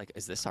 and Wolf's like,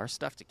 is this our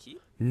stuff to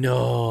keep?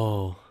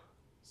 No.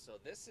 So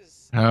this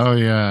is Oh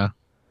yeah.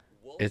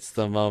 Wolf. It's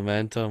the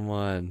momentum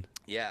one.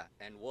 Yeah,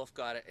 and Wolf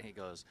got it, and he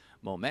goes,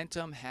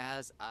 Momentum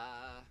has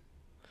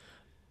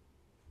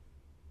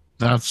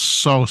That's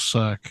so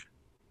sick.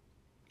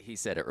 he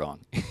said it wrong.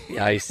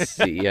 Yeah, I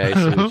see. Yeah, I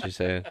see what you're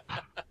saying.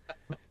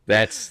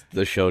 That's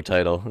the show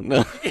title.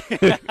 No.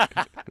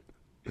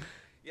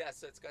 Yeah,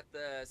 so it's got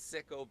the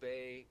Sicko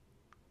Bay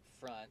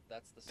front.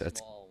 That's the That's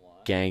small one.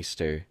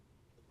 Gangster.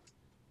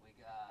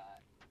 We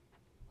got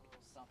a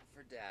little something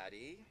for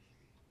Daddy.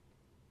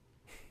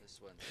 This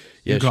one says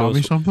Yeah, You show got me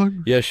us-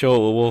 something? Yeah, show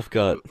what Wolf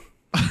got.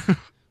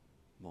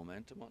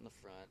 Momentum on the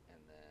front, and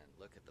then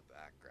look at the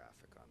back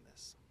graphic on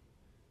this.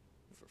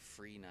 For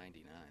free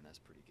 $99, that's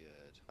pretty good.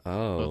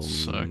 Oh That's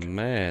sick.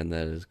 man,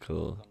 that is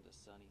cool. Welcome to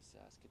sunny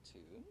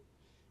Saskatoon.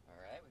 All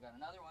right, we got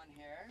another one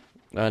here.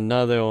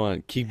 Another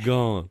one. Keep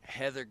going.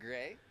 Heather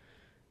Gray.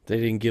 They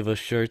didn't give us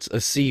shirts.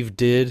 Asif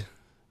did.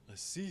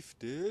 Asif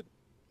did.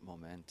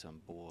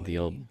 Momentum boy. The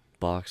old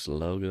box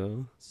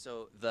logo.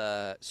 So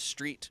the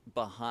street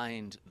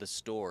behind the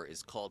store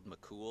is called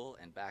McCool,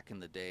 and back in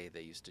the day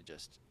they used to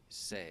just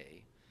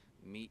say,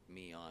 "Meet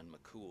me on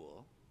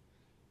McCool."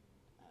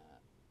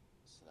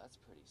 So that's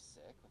pretty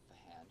sick with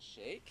the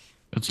handshake.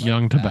 It's Like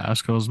Young that.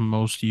 Tabasco's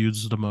most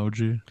used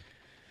emoji.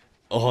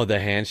 Oh, the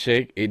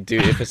handshake. Dude,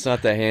 if it's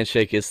not the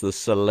handshake, it's the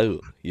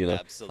salute. You know,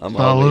 Absolutely. I'm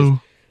Salut.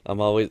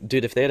 always,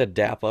 dude. If they had a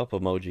dap up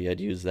emoji, I'd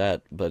use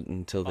that. But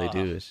until they Ah.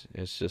 do,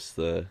 it's just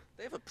the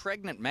They have a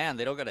pregnant man.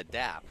 They don't got a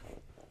dap.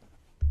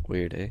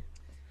 weird, eh?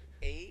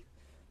 Eight.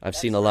 I've That's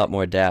seen a lot right.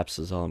 more daps.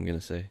 Is all I'm gonna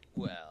say.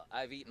 Well,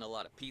 I've eaten a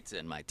lot of pizza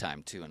in my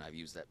time too, and I've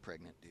used that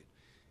pregnant dude.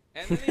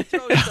 And then he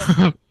throws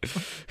the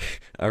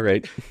All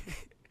right.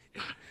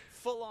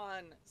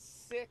 full-on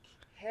sick,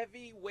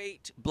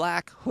 heavyweight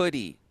black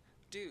hoodie,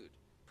 dude.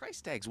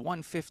 Price tag's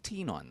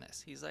 $115 on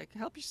this. He's like,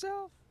 help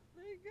yourself.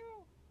 There you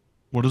go.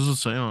 What does it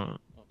say on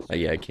it?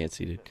 Yeah, I can't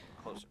see, dude.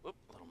 Closer. Oop,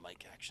 little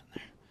mic action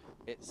there.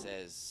 It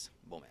says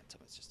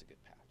Momentum. It's just a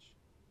good patch.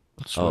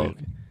 That's Oh, sweet.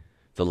 okay.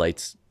 The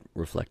light's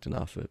reflecting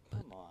off it.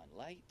 But Come on,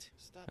 light.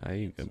 Stop. are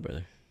you being good, so-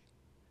 brother?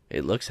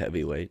 It looks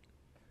heavyweight.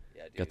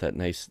 Yeah, dude. Got that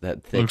nice,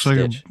 that thick Looks like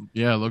stitch.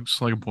 it looks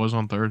like a Boys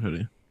on Third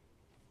hoodie.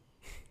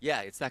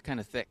 Yeah, it's that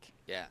kind of thick.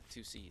 Yeah,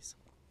 2 C's.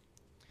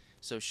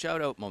 So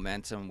shout out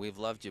Momentum. We've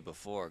loved you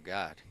before.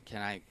 God,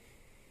 can I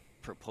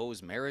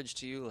propose marriage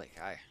to you?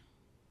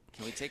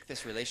 Can we take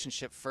this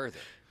relationship further?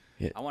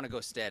 Yeah. I want to go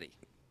steady.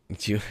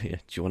 Do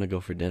you want to go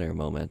for dinner,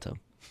 momentum?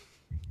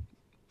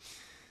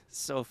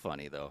 So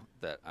funny though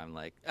that I'm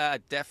like,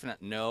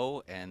 definite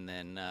no, and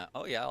then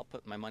oh yeah, I'll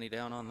put my money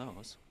down on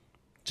those.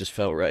 Just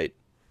felt right.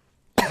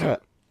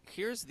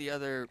 Here's the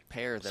other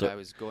pair that So- I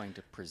was going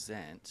to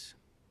present.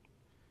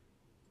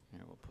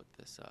 Here, we'll put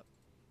this up.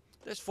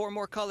 There's 4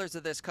 more colors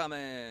of this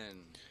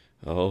coming.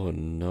 Oh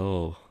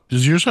no.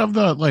 Does yours have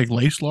that like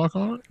lace lock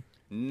on it?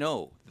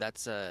 No,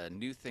 that's a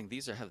new thing.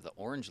 These have the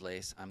orange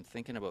lace. I'm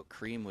thinking about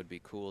cream would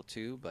be cool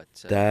too, but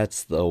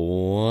That's the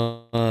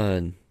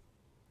one.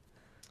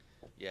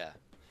 yeah.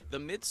 The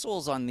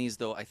midsoles on these,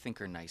 though, I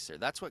think are nicer.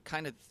 That's what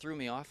kind of threw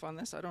me off on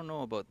this. I don't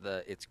know about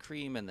it's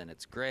cream and then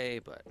it's gray,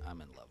 but I'm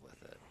in love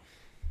with it.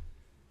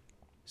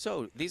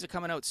 So these are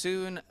coming out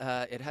soon.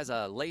 It has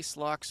a lace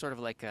lock, sort of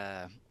like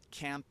a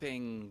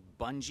camping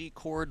bungee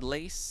cord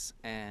lace,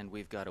 and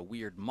we've got a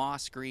weird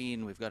moss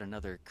green. We've got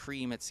another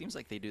cream. It seems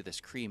like they do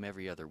this cream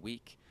every other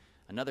week.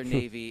 Another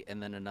navy,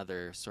 and then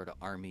another sort of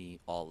army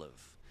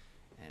olive.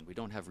 And we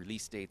don't have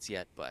release dates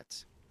yet,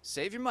 but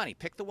save your money.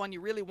 Pick the one you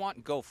really want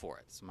and go for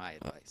it. It's my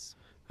advice.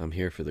 I'm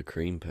here for the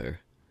cream pair.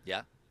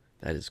 Yeah?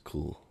 That is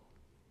cool.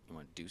 You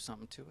want to do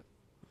something to it?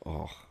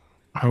 Oh,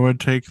 I would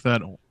take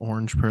that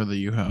orange pair that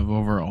you have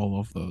over all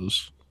of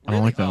those. I don't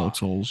Really? like the Aw.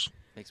 outsoles.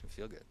 Makes me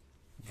feel good.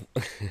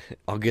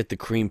 I'll get the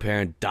cream pair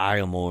and dye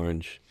 'em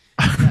orange.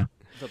 Yeah.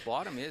 The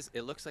bottom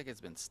it looks like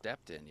it's been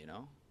stepped in, you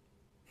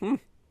know?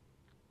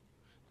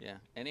 Yeah.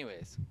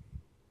 Anyways,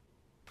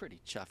 pretty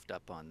chuffed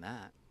up on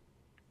that.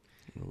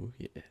 Oh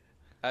yeah.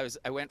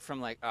 I went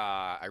from like,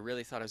 I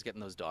really thought I was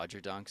getting those Dodger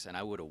dunks, and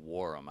I would have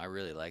wore them. I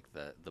really like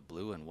the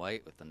blue and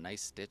white with the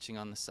nice stitching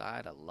on the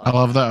side. I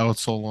love the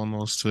outsole on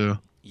those too.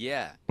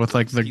 Yeah. With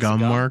like the piece of gum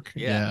mark.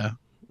 Yeah.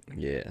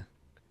 Yeah. Yeah.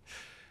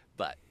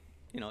 But,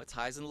 it's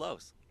highs and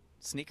lows.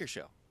 Sneaker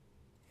show.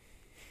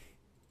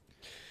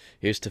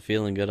 Here's to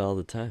feeling good all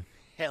the time.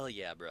 Hell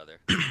yeah, brother.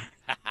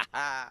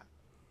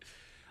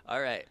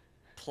 All right.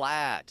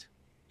 Plaid.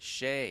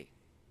 Shea.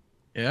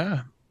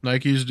 Yeah.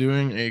 Nike's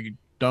doing a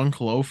dunk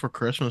low for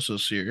Christmas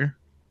this year.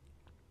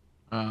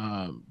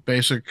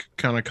 Basic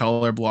kind of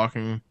color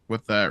blocking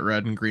with that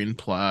red and green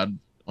plaid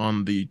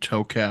on the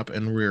toe cap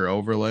and rear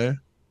overlay.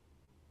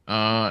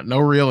 No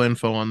real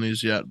info on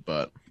these yet,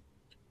 but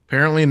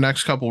apparently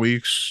next couple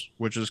weeks,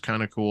 which is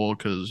kind of cool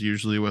because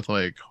usually with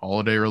like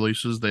holiday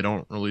releases, they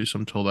don't release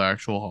them till the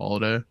actual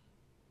holiday,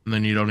 and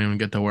then you don't even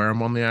get to wear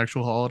them on the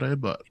actual holiday.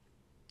 But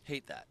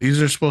Hate that.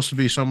 these are supposed to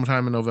be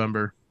sometime in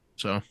November,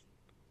 so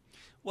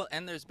Well,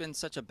 and there's been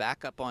such a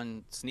backup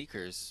on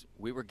sneakers.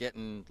 We were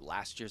getting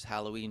last year's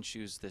Halloween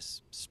shoes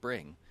this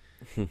spring.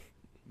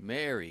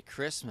 Merry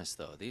Christmas,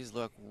 though. These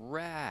look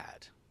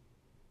rad.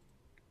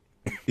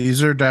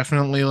 these are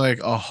definitely like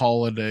a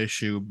holiday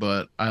shoe,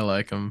 but I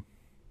like them.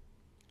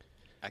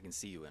 I can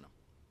see you in them.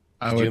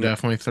 I Could would you-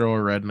 definitely throw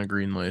a red and a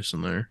green lace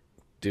in there.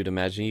 Dude,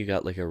 imagine you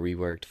got like a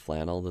reworked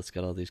flannel that's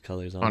got all these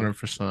colors on it.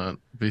 100%.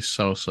 Be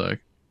so sick.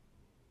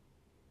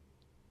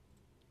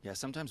 Yeah,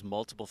 sometimes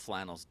multiple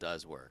flannels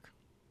does work.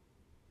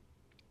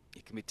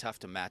 It can be tough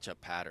to match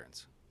up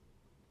patterns.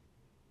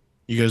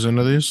 You guys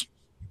into these?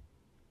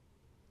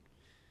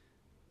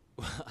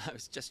 I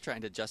was just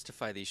trying to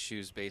justify these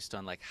shoes based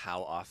on like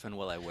how often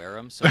will I wear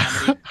them. So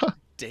how many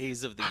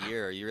days of the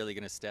year are you really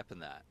going to step in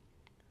that?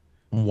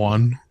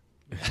 One.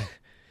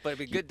 But it'd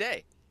be a good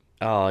day.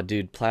 Oh,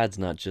 dude, plaid's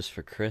not just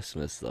for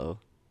Christmas though.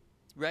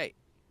 Right.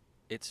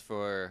 It's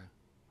for...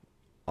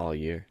 All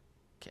year.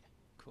 Okay,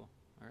 cool.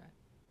 All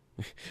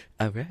right.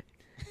 All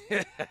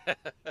right.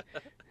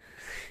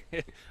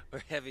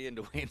 We're heavy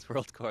into Wayne's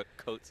World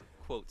quotes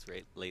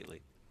right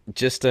lately.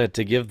 Just to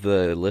give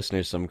the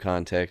listeners some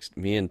context,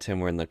 me and Tim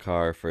were in the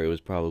car for it was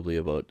probably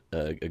about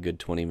a good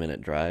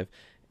 20-minute drive,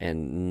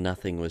 and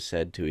nothing was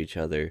said to each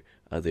other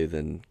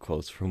than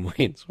quotes from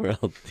Wayne's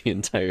World the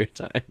entire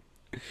time.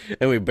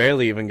 And we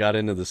barely even got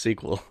into the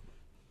sequel.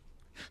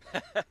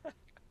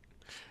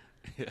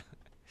 Yeah.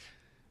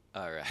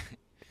 All right.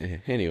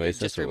 Anyways, It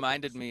that's just what,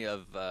 reminded me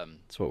of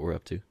that's what we're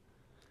up to.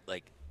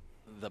 like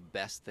the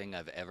best thing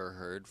I've ever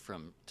heard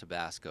from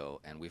Tabasco,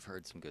 and we've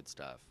heard some good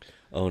stuff.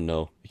 Oh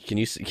no. Can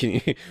you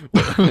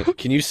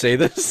can you say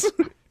this?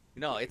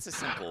 No, it's a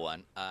simple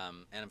one.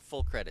 And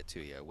full credit to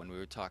you when we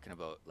were talking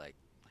about like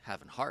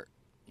having heart,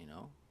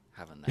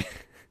 having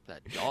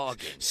that dog.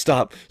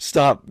 Stop.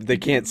 They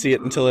can't see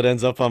it until it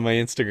ends up on my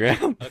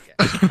Instagram. Okay.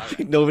 All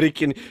right. Nobody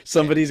can.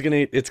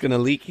 It's gonna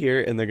leak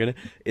here, and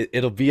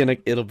it'll be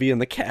in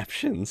the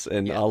captions,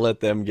 and Yeah. I'll let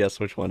them guess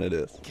which one it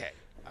is. Okay.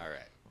 All right.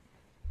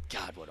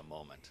 God, what a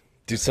moment.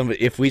 Dude,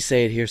 if we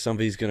say it here,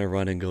 somebody's gonna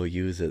run and go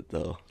use it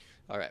though.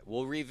 All right,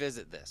 we'll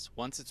revisit this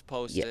once it's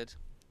posted.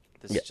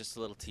 This Yeah. is just a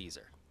little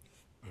teaser.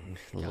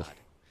 Little- God,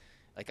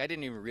 like I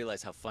didn't even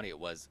realize how funny it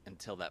was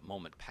until that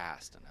moment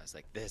passed, and I was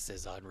like, "This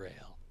is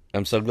unreal."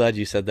 I'm so glad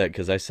you said that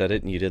because I said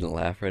it and you didn't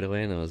laugh right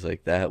away, and I was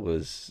like, that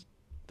was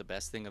The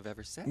best thing I've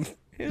ever said.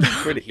 it was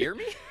Can pretty. you hear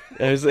me?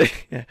 I was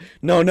like, yeah.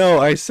 No,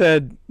 I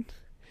said.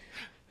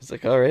 It's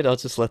like, all right, I'll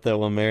just let that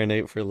one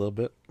marinate for a little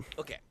bit.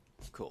 Okay,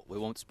 cool. We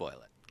won't spoil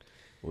it.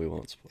 We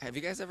won't spoil. Have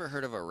you guys ever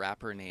heard of a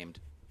rapper named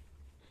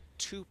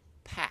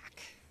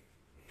Tupac?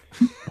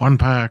 1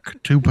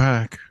 pack, 2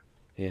 pack.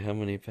 Yeah, how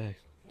many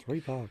packs? 3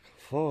 pack,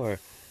 4.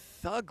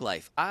 Thug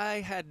Life.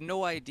 I had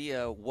no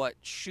idea what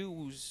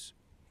shoes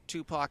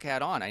Tupac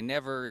had on. I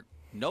never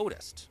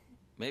noticed.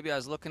 Maybe I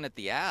was looking at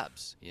the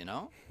abs,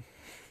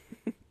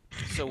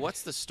 So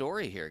what's the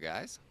story here,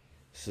 guys?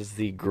 This is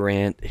the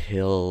Grant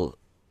Hill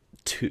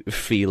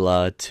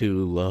Fila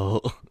 2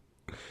 Low.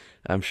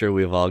 I'm sure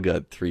we've all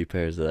got 3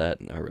 pairs of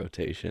that in our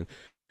rotation.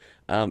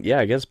 Yeah,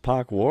 I guess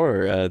Pac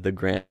wore the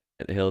Grant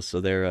Hill, so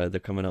they're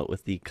coming out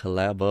with the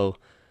Collabo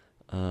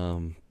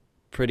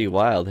pretty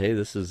wild. Hey,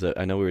 this is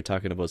I know we were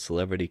talking about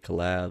celebrity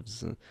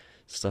collabs and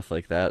stuff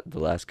like that the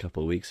last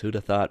couple of weeks. Who'd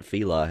have thought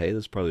Fila? Hey,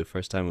 this is probably the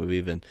first time we've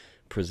even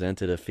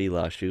presented a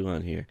Fila shoe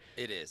on here.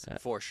 It is,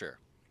 for sure.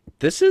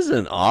 This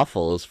isn't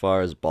awful as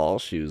far as ball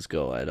shoes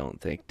go, I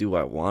don't think. Do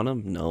I want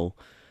them? No.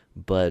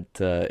 But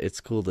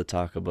it's cool to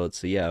talk about.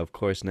 So, yeah, of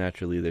course,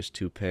 naturally, there's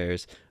two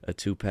pairs, a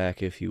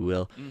two-pack, if you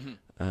will.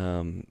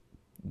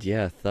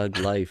 Yeah, Thug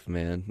Life,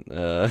 man.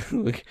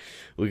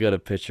 We got a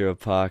picture of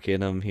Pac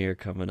in them here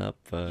coming up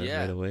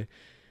right away.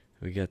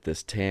 We got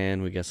this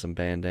tan. We got some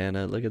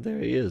bandana. Look at, there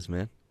he is,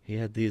 man. He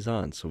had these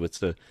on. So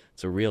it's a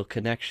real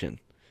connection.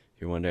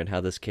 You're wondering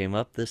how this came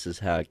up? This is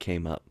how it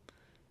came up.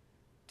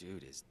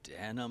 Dude is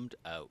denimed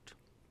out.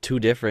 Two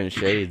different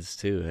shades,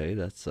 too. Hey,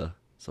 that's a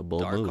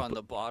bold Dark move. on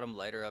the bottom,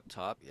 lighter up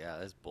top. Yeah,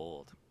 that's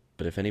bold.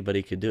 But if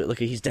anybody could do it, look,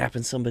 he's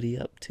dapping somebody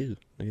up, too.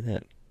 Look at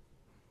that.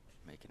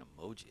 Make an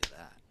emoji of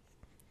that.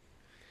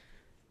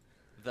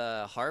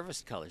 The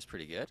Harvest color's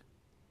pretty good.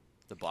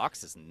 The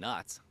box is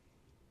nuts.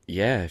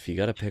 Yeah, if you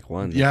got to pick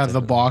one. Yeah,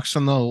 the box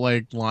and the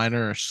like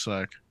liner are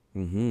sick.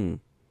 Mm-hmm.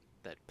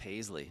 That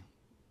Paisley.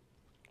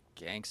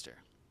 Gangster.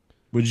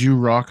 Would you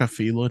rock a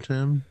Fila,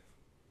 Tim?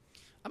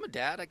 I'm a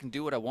dad. I can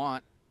do what I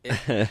want.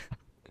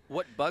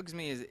 What bugs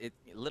me is a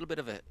little bit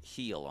of a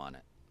heel on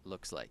it,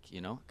 looks like,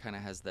 you know? Kind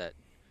of has that,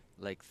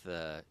 like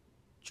the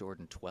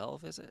Jordan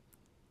 12, is it?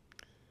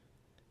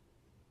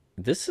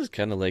 This is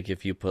kind of like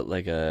if you put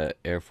like a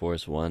Air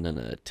Force One and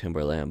a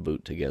Timberland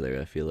boot together.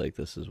 I feel like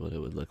this is what it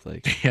would look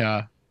like.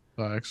 Yeah,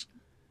 facts.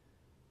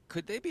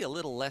 Could they be a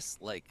little less,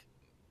 like,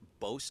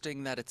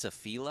 boasting that it's a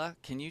Fila?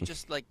 Can you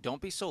just, like,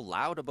 don't be so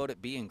loud about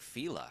it being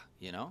Fila,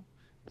 you know?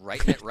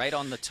 Writing it right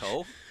on the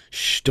toe?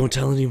 Shh, don't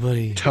tell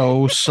anybody.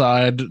 Toe,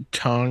 side,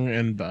 tongue,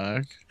 and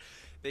back.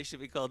 They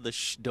should be called the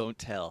shh, don't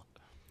tell.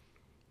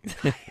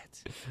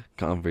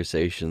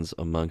 Conversations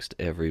amongst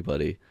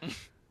everybody.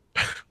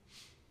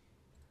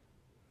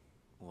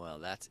 Well,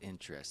 that's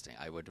interesting.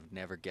 I would have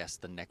never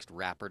guessed the next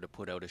rapper to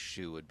put out a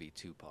shoe would be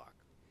Tupac.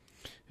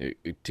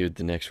 Dude,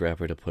 the next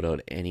rapper to put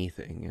out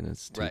anything, and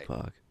it's Right.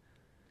 Tupac.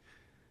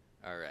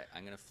 All right,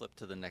 I'm gonna flip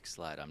to the next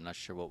slide. I'm not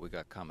sure what we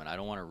got coming. I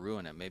don't want to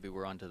ruin it. Maybe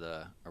we're onto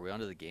the. Are we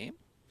onto the game?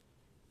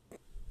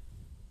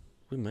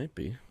 We might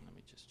be. Let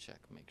me just check,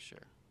 make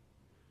sure.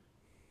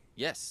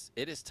 Yes,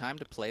 it is time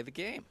to play the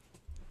game.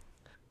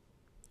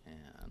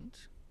 And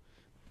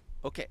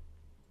okay,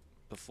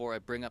 before I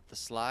bring up the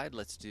slide,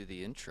 let's do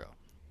the intro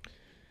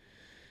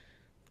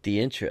The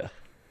intro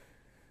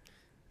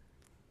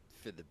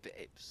for the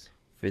babes.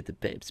 for the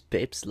babes.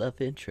 Babes love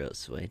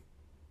intros, Wayne.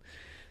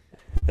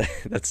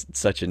 That's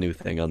such a new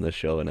thing on the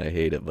show, and I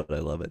hate it, but I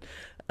love it.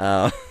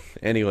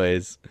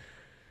 Anyways,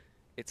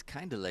 It's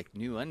kind of like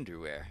new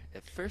underwear.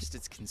 At first,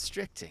 it's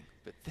constricting,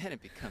 but then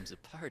it becomes a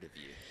part of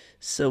you.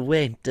 so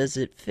Wayne, does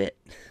it fit?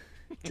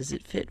 Does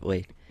it fit,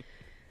 Wayne?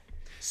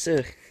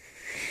 So,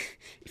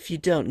 if you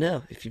don't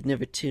know, if you've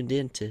never tuned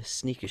in to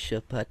Sneaker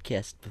Show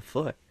podcast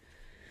before,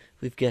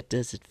 we've got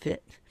Does It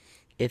Fit?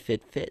 If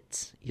it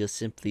fits, you'll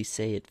simply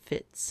say it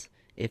fits.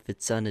 If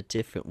it's on a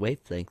different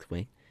wavelength,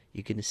 Wayne,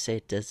 you're going to say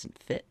it doesn't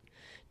fit.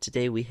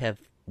 Today we have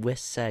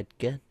West Side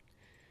Gun,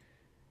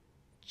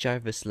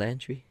 Jarvis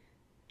Landry,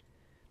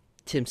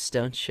 Tim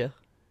Stone Show,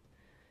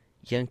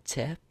 Young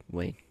Tap,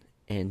 Wayne,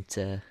 and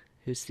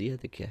who's the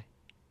other guy?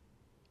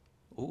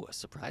 Ooh, a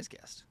surprise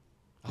guest.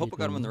 I hope I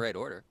got them in the right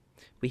order.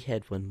 We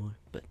had one more,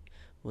 but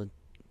well,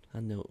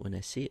 I'll know it when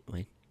I see it,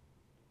 Wayne.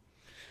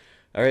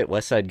 All right,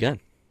 West Side Gun.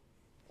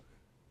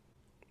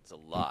 It's a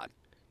lot.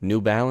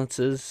 New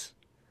Balances.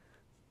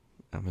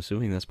 I'm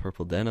assuming that's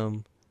purple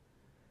denim.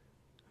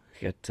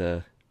 Got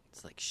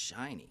It's like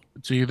shiny.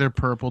 It's either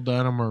purple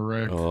denim or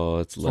Rick. oh,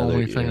 it's It's the leather.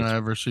 only thing yeah, I it's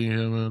ever see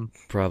him in.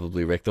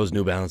 probably Rick. Those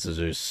New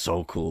Balances are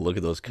so cool. Look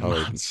at those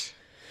colors. Nuts.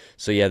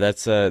 So yeah,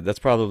 that's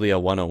probably a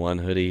 101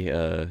 hoodie.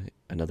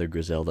 Another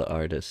Griselda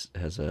artist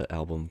has an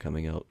album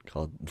coming out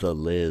called The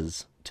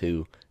Liz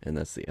 2, and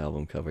that's the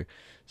album cover.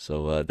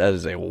 So that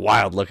is a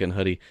wild looking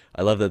hoodie.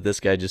 I love that this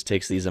guy just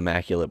takes these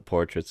immaculate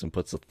portraits and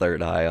puts a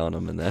third eye on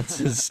them, and that's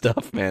his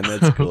stuff, man.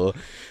 That's cool.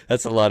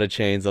 That's a lot of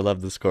chains. I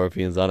love the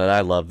scorpions on it.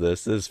 I love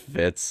this. This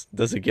fits.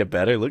 Does it get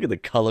better? Look at the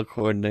color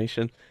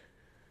coordination.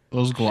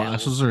 Those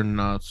glasses are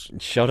nuts.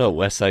 Shout out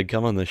Westside.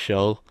 Come on the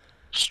show.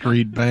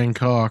 Street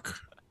Bangkok.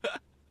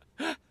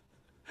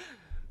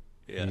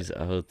 Yeah. He's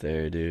out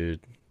there,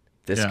 dude.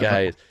 This Yeah,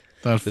 guy,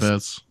 That This-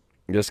 fits.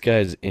 this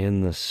guy's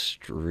in the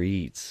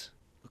streets.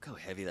 Look how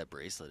heavy that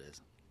bracelet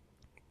is.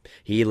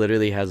 He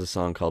literally has a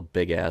song called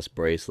Big Ass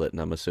Bracelet, and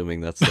I'm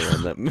assuming that's the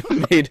one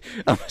that made.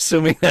 I'm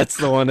assuming that's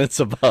the one it's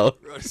about.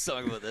 Wrote a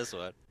song about this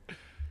one.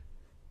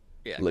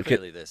 Yeah, Look at-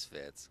 clearly this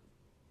fits.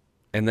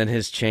 And then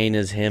his chain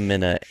is him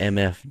in a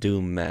MF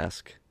Doom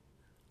mask.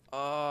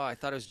 Oh, I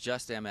thought it was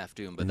just MF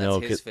Doom, but that's No,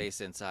 his 'cause- face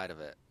inside of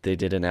it. They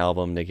did an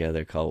album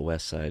together called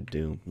West Side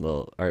Doom.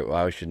 Well,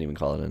 I shouldn't even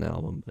call it an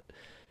album, but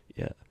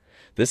yeah,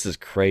 this is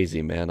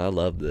crazy, man. I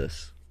love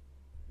this.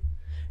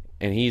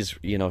 And he's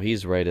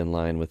right in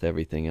line with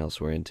everything else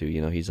we're into.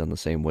 He's on the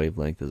same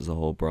wavelength as the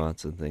whole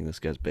Bronson thing. This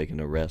guy's big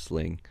into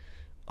wrestling,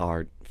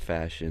 art,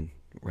 fashion,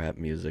 Rap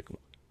music.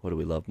 What do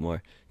we love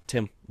more?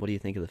 Tim, what do you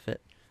think of the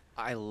fit?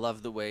 I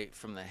love the way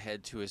from the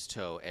head to his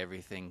toe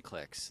everything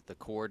clicks. The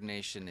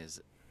coordination is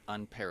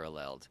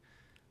unparalleled.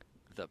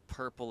 The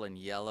purple and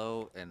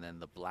yellow, and then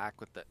the black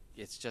with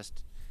it's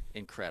just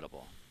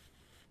incredible.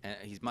 And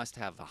he must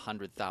have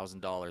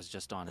 $100,000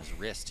 just on his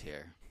wrist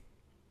here.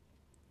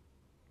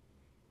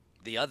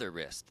 The other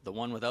wrist, the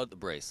one without the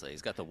bracelet.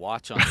 He's got the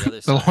watch on the other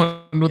The side.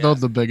 one without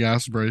the big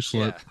ass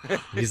bracelet. Yeah.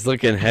 He's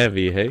looking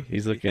heavy, hey?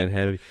 He's looking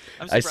heavy.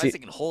 I'm I surprised see. he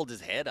can hold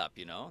his head up,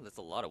 That's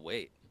a lot of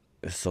weight.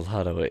 It's a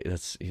lot of weight.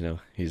 That's,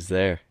 he's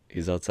there.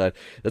 He's outside.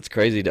 That's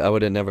crazy. I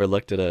would have never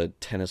looked at a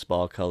tennis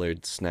ball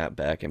colored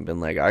snapback and been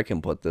like, I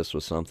can put this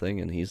with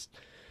something. And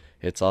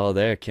it's all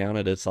there. Count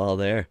it. It's all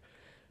there.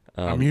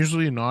 I'm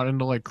usually not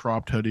into like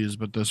cropped hoodies,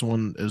 but this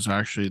one is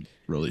actually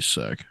really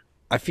sick.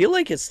 I feel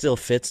like it still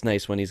fits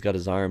nice when he's got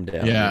his arm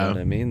down. You know Yeah. what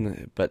I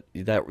mean? But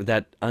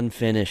that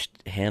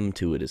unfinished hem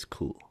to it is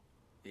cool.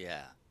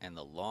 Yeah, and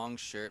the long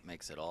shirt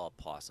makes it all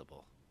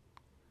possible.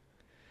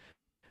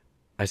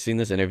 I seen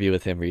this interview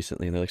with him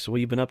recently, and they're like, "So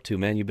what you been up to,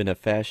 man? You've been at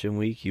Fashion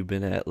Week. You've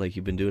been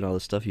doing all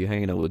this stuff. You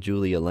hanging out with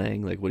Julia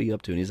Lang. Like, what are you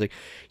up to?" And he's like,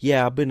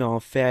 "Yeah, I've been on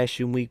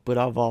Fashion Week, but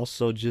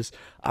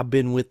I've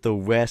been with the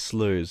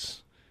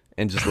wrestlers,"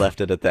 and just left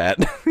it at that.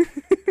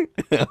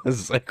 I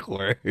was like,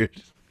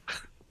 "Word,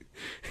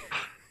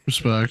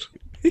 Respect.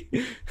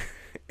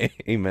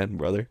 amen,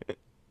 brother."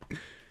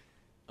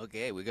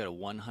 Okay, we got a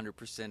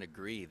 100%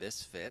 agree.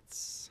 This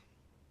fits.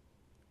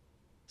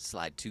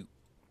 Slide 2.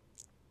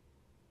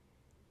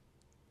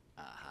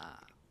 Aha.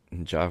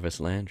 Jarvis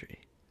Landry.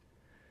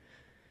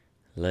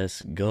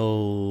 Let's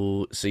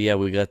go. So yeah,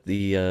 we got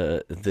the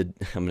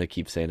I'm gonna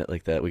keep saying it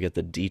like that. We got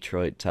the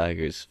Detroit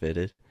Tigers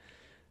fitted.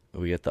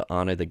 We got the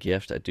Honor the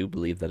Gift. I do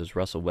believe that is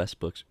Russell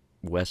Westbrook's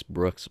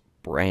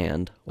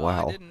brand. Oh,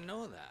 Wow. I didn't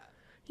know that.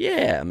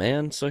 Yeah,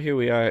 man. So here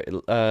we are. It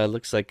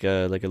looks like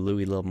a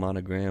Louis little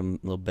monogram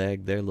little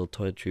bag there, little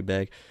toiletry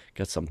bag.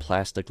 Got some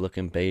plastic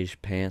looking beige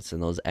pants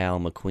and those Al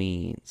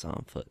McQueens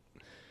on foot.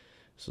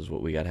 This is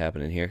what we got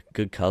happening here.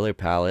 Good color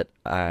palette,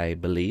 I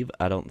believe.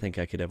 I don't think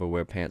I could ever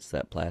wear pants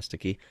that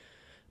plasticky.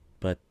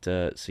 But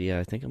so yeah,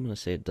 I think I'm gonna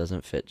say it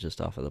doesn't fit just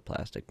off of the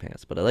plastic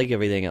pants, but I like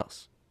everything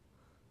else.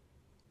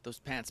 Those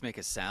pants make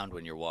a sound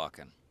when you're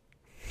walking.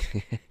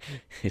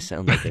 You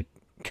sound like a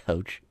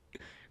coach.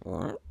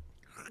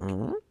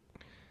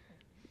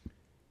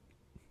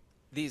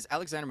 These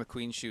Alexander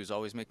McQueen shoes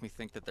always make me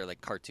think that they're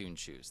like cartoon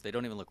shoes. They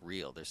don't even look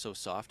real. They're so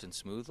soft and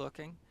smooth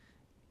looking.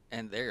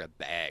 And they're a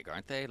bag,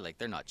 aren't they? Like,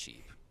 they're not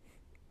cheap.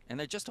 And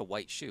they're just a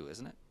white shoe,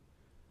 isn't it?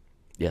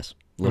 Yes,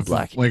 a little With,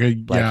 black. Like a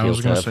black yeah, I heel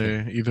was gonna tab,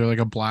 say either like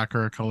a black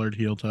or a colored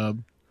heel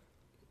tab.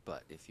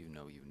 But if you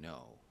know, you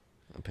know.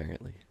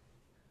 apparently.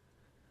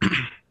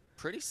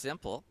 Pretty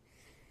simple.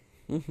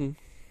 Mm-hmm.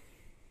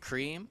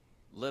 Cream,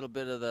 little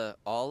bit of the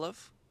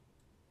olive.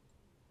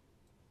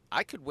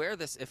 I could wear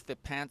this if the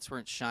pants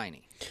weren't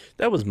shiny.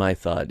 That was my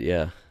thought.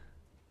 Yeah,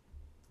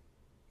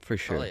 for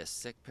sure. Probably a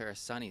sick pair of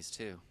sunnies,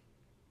 too.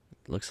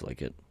 Looks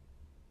like it.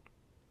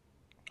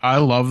 I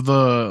love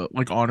the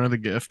like Honor the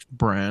Gift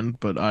brand,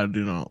 but I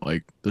do not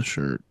like the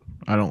shirt.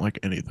 I don't like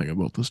anything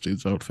about this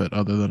dude's outfit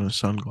other than his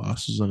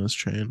sunglasses and his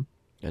chain.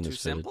 And Too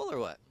it's fitted. simple or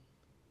what?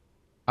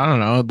 I don't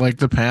know. Like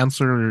the pants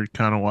are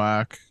kind of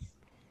whack.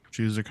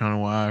 Shoes are kind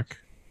of whack.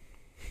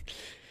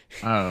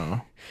 I don't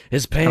know.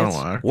 His pants,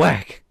 whack.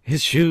 whack.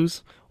 His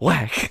shoes,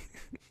 whack.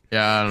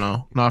 Yeah, I don't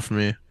know. Not for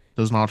me.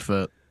 Does not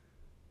fit.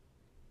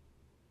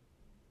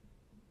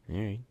 All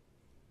right.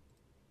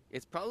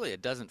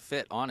 It doesn't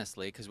fit,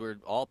 honestly, because we're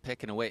all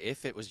picking away.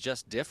 If it was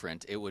just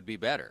different, it would be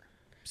better.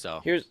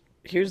 So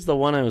Here's the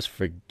one I was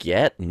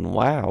forgetting.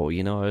 Wow,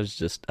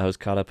 I was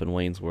caught up in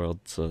Wayne's World,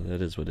 so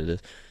that is what it is.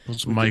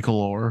 It's Michael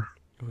Orr.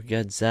 We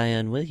got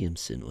Zion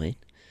Williamson,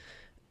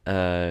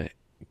 Wayne.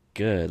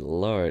 Good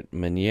lord,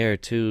 Meunier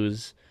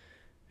twos,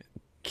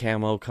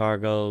 camo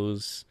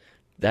cargos.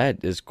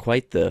 That is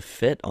quite the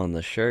fit on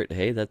the shirt.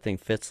 Hey, that thing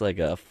fits like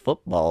a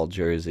football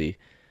jersey.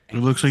 It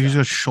looks like he's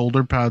got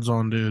shoulder pads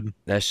on, dude.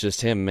 That's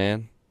just him,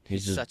 man.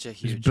 he's He's just such a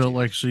He's huge built dude.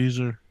 like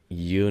Caesar.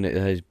 unit.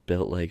 He's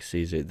built like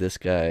Caesar. This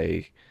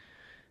guy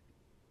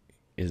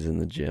is in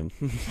the gym.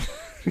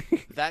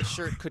 That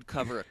shirt could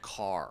cover a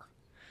car.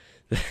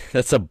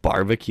 That's a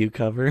barbecue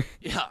cover.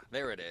 Yeah,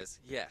 there it is.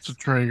 It's Yes. a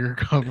Traeger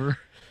cover.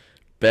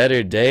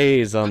 Better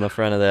days on the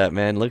front of that,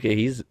 man. Look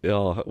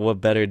at what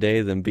better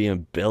day than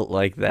being built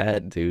like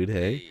that, dude.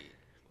 Hey, Hey,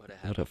 what a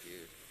what a happy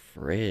dude.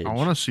 fridge. I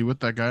want to see what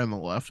that guy on the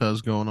left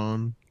has going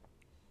on.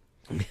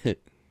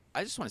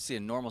 I just want to see a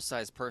normal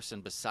sized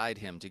person beside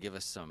him to give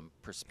us some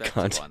perspective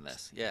Context. on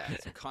this. Yeah,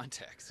 some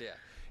context. Yeah.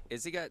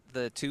 Is he got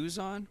the twos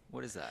on?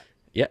 What is that?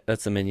 Yeah,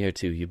 that's a Meunier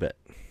too. You bet.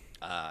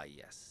 Yes.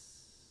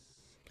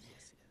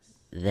 Yes,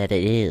 yes. That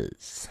it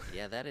is.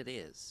 Yeah, that it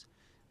is.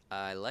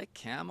 I like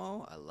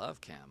camo. I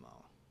love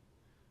camo.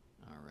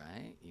 All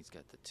right. He's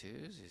got the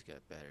twos. He's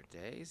got better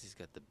days. He's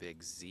got the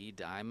big Z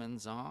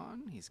diamonds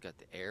on. He's got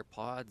the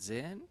AirPods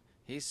in.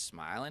 He's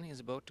smiling. He's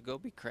about to go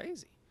be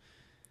crazy.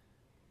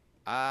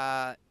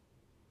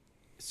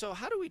 So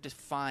how do we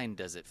define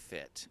does it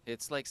fit?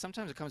 It's like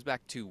sometimes it comes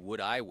back to would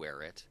I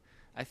wear it?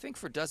 I think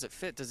for does it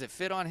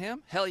fit on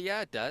him? Hell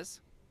yeah, it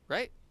does.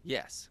 Right?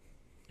 Yes.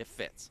 It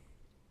fits.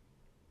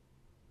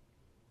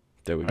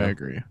 There we I go.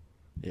 agree.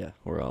 Yeah,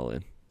 we're all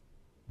in.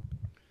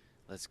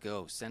 Let's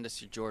go. Send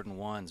us your Jordan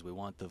 1s. We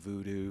want the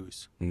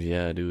voodoos.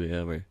 Yeah, do we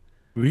ever?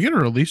 Did we get a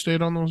release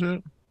date on those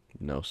yet?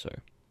 No, sir.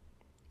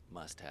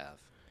 Must have.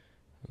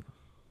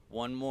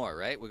 One more,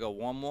 right? We got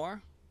one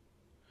more?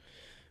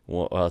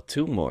 Well,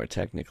 two more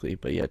technically,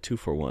 but yeah, 2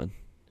 for 1.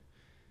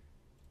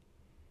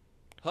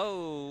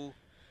 Ho!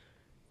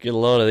 Get a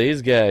load of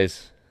these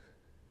guys.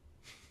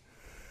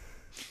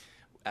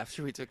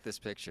 After we took this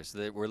picture, so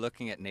that we're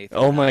looking at Nathan.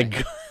 Oh and my I.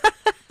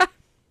 god.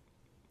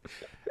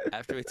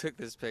 After we took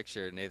this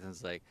picture,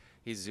 Nathan's like,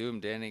 he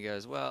zoomed in. He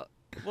goes, "Well,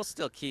 we'll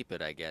still keep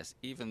it, I guess,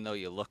 even though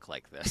you look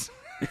like this."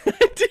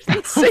 I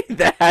didn't say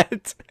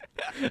that.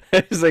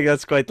 I was like,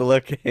 that's quite the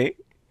look, eh?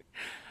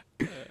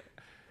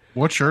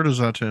 What shirt is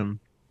that, Tim?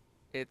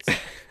 It's.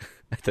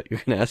 I thought you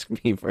were gonna ask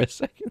me for a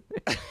second.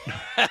 He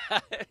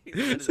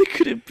said It's like,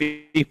 could it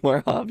be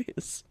more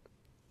obvious?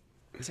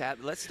 Tab.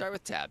 Let's start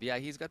with Tab. Yeah,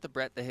 he's got the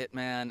Brett the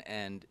Hitman,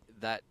 and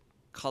that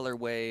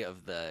colorway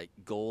of the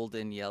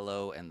golden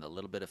yellow and the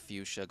little bit of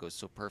fuchsia goes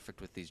so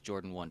perfect with these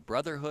Jordan 1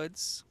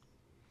 Brotherhoods.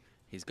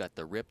 He's got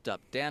the ripped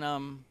up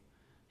denim.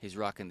 He's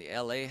rocking the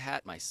LA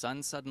hat. My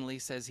son suddenly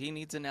says he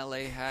needs an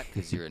LA hat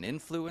because you're an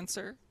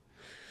influencer.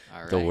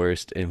 All right. The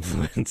worst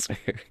influencer.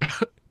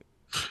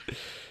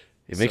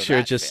 You So make sure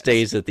it that just fits.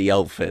 stays at the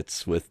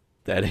outfits with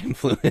that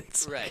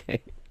influence. Right.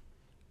 okay?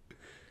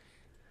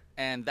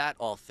 And that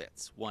all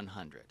fits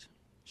 100.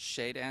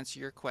 Shay, to answer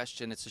your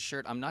question, it's a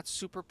shirt I'm not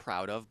super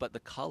proud of, but the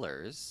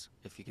colors,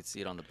 if you could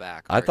see it on the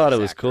back. I are thought it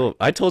was exact cool. right.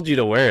 I told you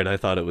to wear it. I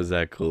thought it was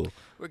that cool.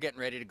 We're getting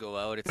ready to go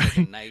out. It's like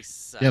a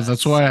nice. Yeah,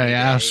 that's why I sunny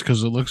asked, day.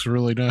 because it looks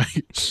really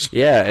nice.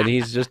 Yeah, and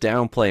he's just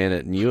downplaying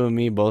it, and you and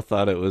me both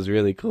thought it was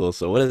really cool.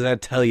 So what does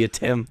that tell you,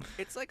 Tim?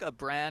 It's like a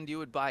brand you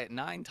would buy it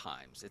 9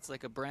 times. It's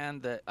like a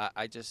brand that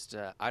I just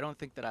I don't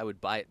think that I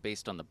would buy it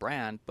based on the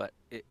brand, but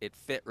it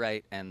fit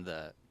right and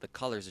the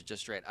colors are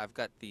just right. I've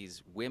got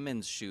these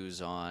women's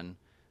shoes on,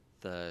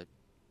 the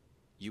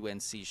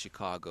UNC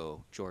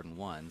Chicago Jordan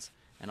 1s,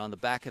 and on the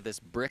back of this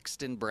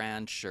Brixton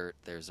brand shirt,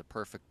 there's a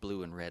perfect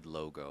blue and red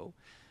logo.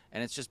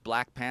 And it's just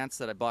black pants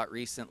that I bought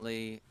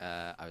recently.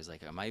 I was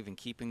like, am I even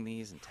keeping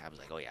these? And Tab was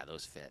like, oh yeah,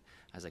 those fit.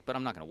 I was like, but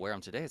I'm not going to wear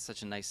them today. It's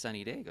such a nice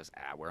sunny day. He goes,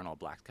 wearing all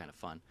black's kind of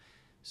fun.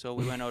 So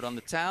we went out on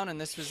the town, and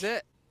this was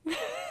it.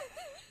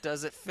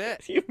 Does it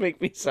fit? You make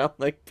me sound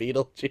like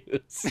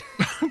Beetlejuice.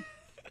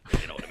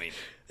 You know what I mean?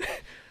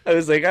 I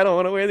was like, I don't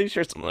want to wear these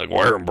shirts. I'm like,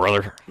 wear them,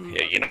 brother.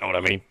 Yeah, you know what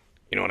I mean.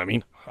 You know what I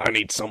mean? I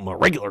need some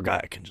regular guy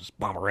that can just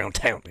bomb around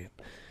town, man.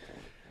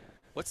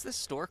 What's this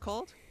store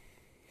called?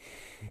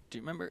 Do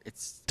you remember?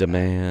 It's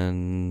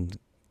Demand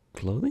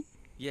clothing?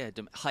 yeah,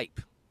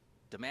 hype.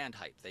 Demand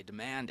hype. They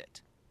demand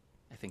it.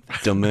 I think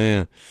that's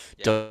Demand.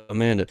 Yeah.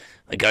 Demand it.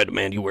 Like, I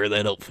demand you wear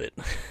that outfit.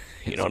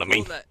 You know what I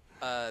mean? Cool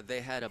that,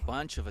 they had a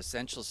bunch of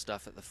essential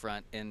stuff at the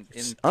front in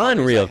It's colors I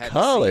unreal hadn't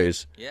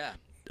colors. seen. Yeah.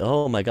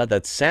 Oh my god,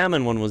 that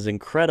salmon one was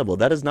incredible.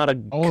 That is not a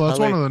Oh, that's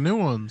one color- of the new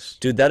ones.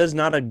 Dude, that is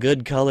not a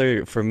good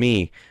color for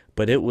me,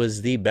 but it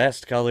was the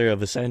best color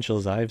of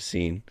essentials I've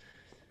seen.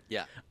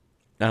 Yeah.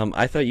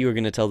 I thought you were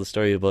going to tell the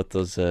story about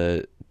those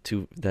that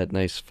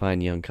nice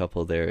fine young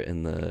couple there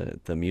in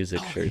the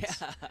music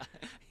shirts.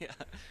 Yeah. Yeah.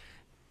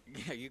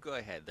 Yeah, you go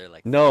ahead. They're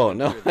like No, flipping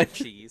no, through the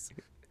cheese.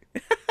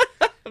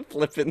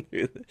 Flipping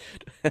through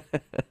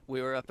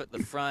We were up at the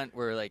front.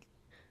 We're like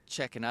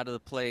checking out of the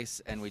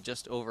place, and we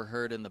just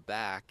overheard in the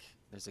back.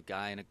 There's a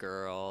guy and a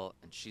girl,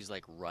 and she's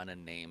like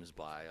running names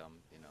by him.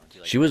 You know, do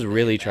you like She was the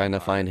really Hitman trying to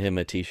card? find him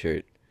a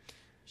t-shirt.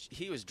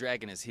 He was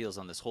dragging his heels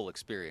on this whole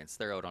experience.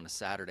 They're out on a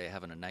Saturday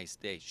having a nice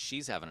day.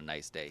 She's having a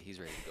nice day. He's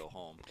ready to go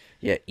home.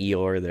 Yeah,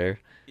 Eeyore there.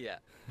 Yeah.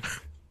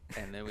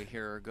 And then we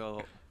hear her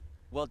go,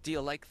 "Well, do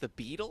you like the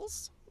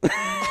Beatles?"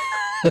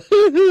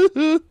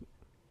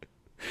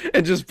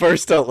 And just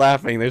burst out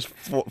laughing. There's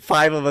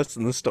 5 of us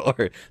in the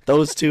store.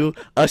 Those 2,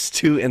 us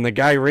 2, and the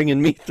guy ringing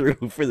me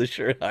through for the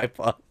shirt I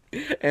bought.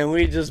 And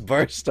we just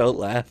burst out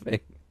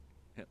laughing.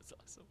 It was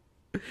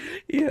awesome.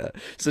 Yeah.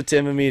 So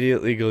Tim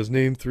immediately goes,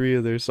 name 3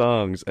 of their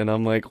songs. And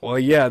I'm like, well,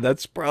 yeah,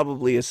 that's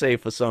probably a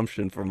safe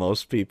assumption for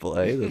most people,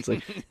 eh? That's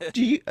like,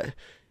 you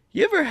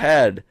ever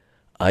had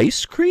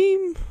ice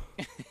cream?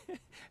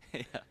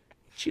 Yeah.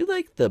 Do you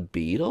like the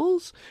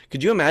Beatles?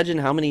 Could you imagine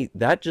how many,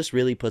 that just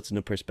really puts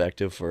into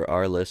perspective for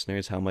our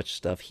listeners how much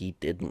stuff he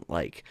didn't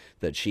like.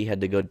 That she had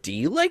to go, do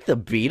you like the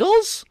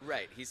Beatles?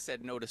 Right. He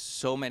said no to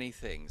so many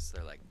things.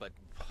 They're like, but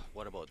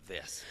what about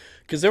this?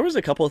 Because there was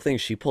a couple of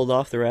things she pulled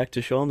off the rack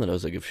to show him that I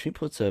was like, if she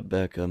puts that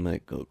back, I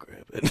might go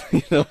grab it.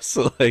 You know,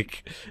 so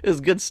like, it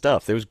was good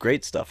stuff. There was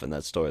great stuff in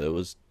that store. That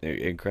was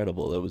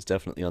incredible. It was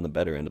definitely on the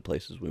better end of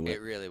places we went. It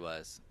really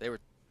was. They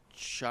were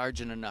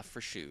charging enough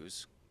for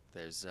shoes.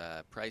 There's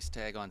a price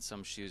tag on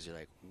some shoes. You're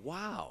like,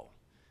 wow.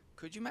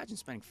 Could you imagine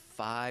spending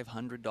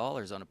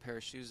 $500 on a pair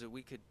of shoes that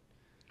we could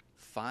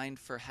find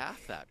for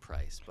half that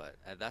price? But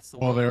that's the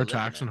Well, world they we're were living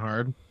taxing in.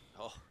 hard.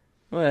 Oh,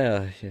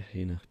 Well,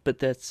 yeah, but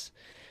that's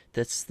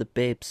the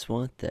babes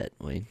want that,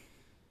 Wayne.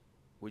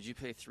 Would you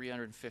pay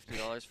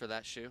 $350 for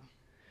that shoe?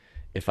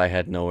 If I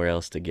had nowhere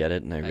else to get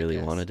it and I I really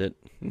guess. wanted it,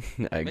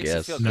 I Makes you feel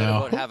guess. good No.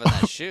 about having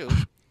that shoe.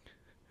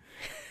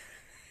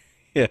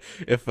 Yeah,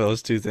 if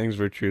those two things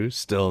were true,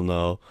 still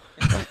no.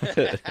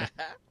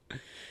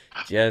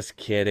 Just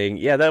kidding.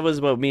 Yeah, that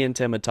was what me and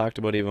Tim had talked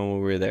about even when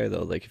we were there,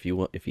 though. Like, if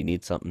you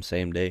need something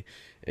same day,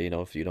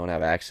 if you don't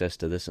have access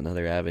to this and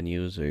other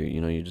avenues, or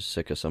you're just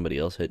sick of somebody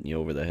else hitting you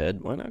over the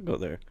head, why not go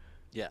there?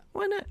 Yeah.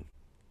 Why not?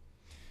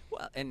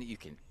 Well, and you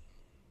can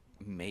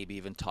maybe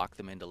even talk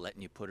them into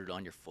letting you put it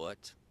on your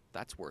foot.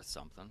 That's worth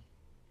something.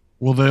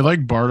 Will they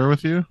like barter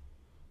with you?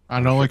 I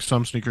I'm know sure. like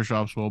some sneaker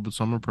shops will, but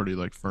some are pretty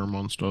like firm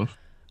on stuff.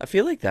 I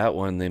feel like that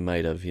one they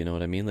might have. You know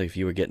what I mean? Like if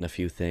you were getting a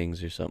few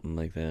things or something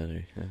like that.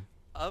 Or, yeah.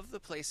 Of the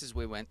places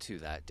we went to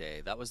that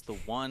day, that was the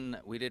one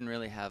we didn't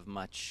really have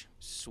much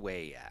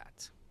sway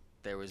at.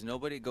 There was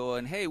nobody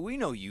going, "Hey, we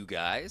know you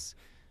guys."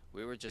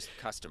 We were just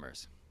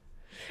customers.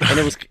 And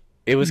it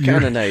was You're-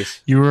 kind of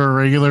nice. You were a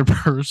regular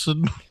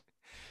person.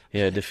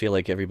 Yeah, to feel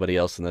like everybody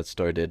else in that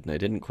store did, and I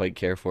didn't quite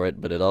care for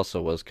it, but it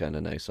also was kind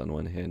of nice on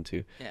one hand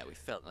too. Yeah, we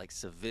felt like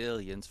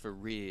civilians for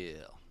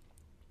real.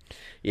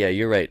 Yeah,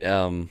 you're right.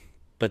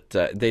 But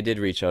they did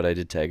reach out. I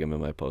did tag him in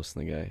my post,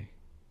 and the guy,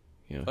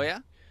 Oh yeah?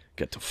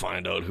 got to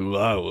find out who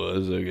I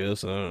was. I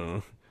guess I don't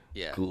know.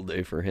 Yeah. Cool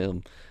day for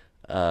him.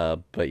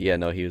 But yeah,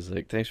 no, he was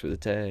like, "Thanks for the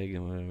tag,"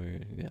 and whatever.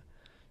 Yeah,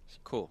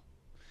 Cool.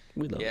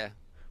 we love it. Yeah.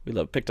 We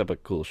love. Picked up a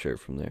cool shirt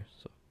from there,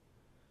 so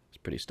I was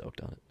pretty stoked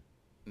on it.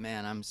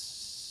 Man, I'm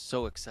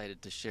so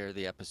excited to share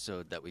the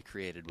episode that we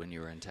created when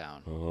you were in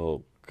town.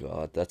 Oh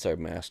God, that's our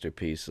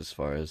masterpiece as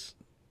far as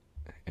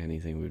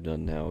anything we've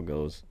done now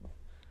goes.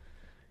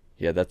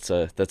 Yeah, that's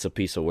a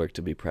piece of work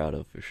to be proud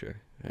of for sure.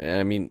 And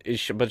I mean,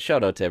 but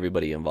shout out to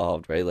everybody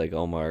involved, right? Like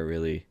Omar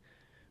really,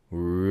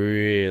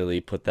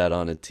 really put that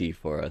on a tee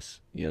for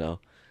us.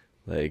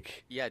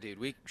 Like Yeah, dude,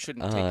 we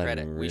shouldn't take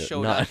credit. We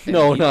showed not, up. And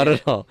no, he not did at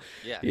it. all.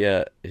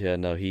 Yeah. Yeah,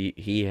 no,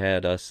 he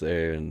had us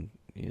there, and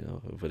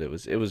but it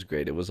was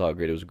great. It was all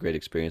great. It was a great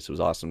experience. It was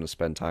awesome to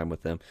spend time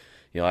with them.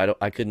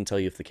 I couldn't tell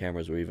you if the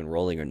cameras were even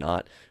rolling or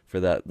not for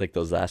that, like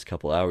those last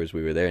couple hours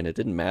we were there, and it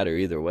didn't matter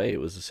either way.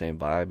 It was the same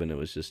vibe, and it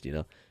was just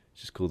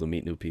just cool to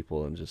meet new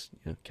people and just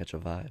catch a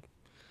vibe.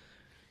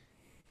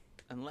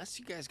 Unless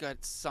you guys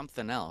got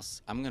something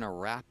else, I'm gonna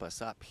wrap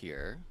us up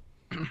here.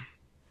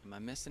 Am I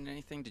missing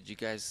anything? Did you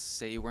guys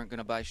say you weren't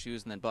gonna buy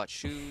shoes and then bought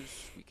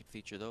shoes? We could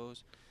feature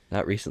those.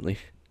 Not recently.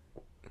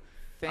 I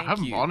Thank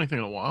haven't you. bought anything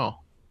in a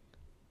while.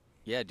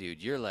 Yeah,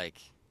 dude, you're like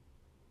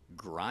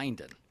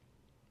grinding.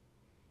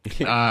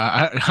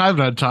 I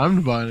haven't had time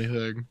to buy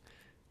anything.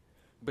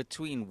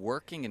 Between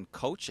working and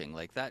coaching,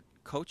 like that,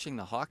 coaching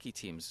the hockey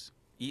team's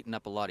eating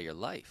up a lot of your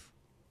life.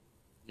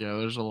 Yeah,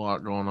 there's a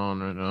lot going on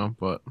right now,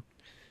 but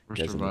we're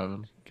Guys in the,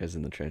 surviving. guys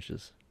in the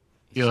trenches.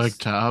 You like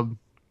Tab?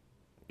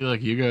 You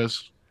like you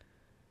guys?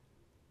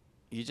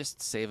 You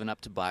just saving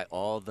up to buy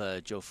all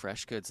the Joe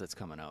Fresh goods that's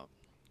coming out.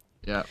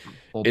 Yeah,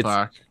 full It's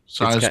pack.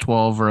 Size ki-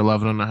 12 or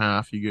 11 and a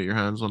half. You get your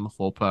hands on the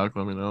full pack,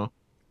 let me know.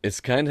 It's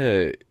kind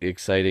of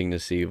exciting to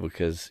see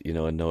because,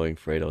 and knowing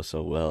Fredo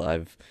so well,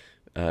 I've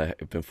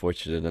been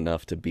fortunate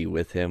enough to be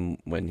with him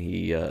when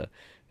he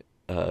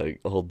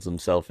holds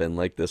himself in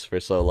like this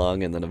for so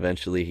long, and then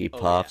eventually he Oh,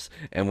 yeah. pops.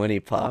 And when he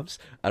pops,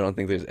 I don't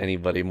think there's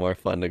anybody more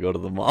fun to go to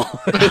the mall,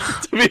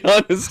 to be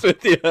honest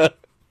with you.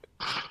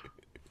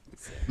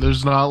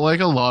 There's not like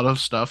a lot of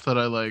stuff that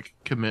I like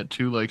commit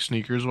to like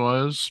sneakers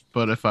wise,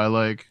 but if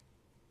I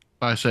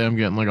say I'm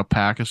getting like a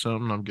pack of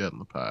something, I'm getting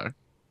the pack.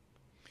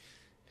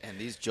 And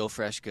these Joe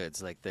Fresh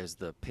goods, like there's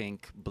the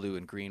pink, blue,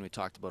 and green. We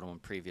talked about them in a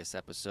previous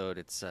episode.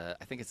 It's I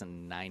think it's a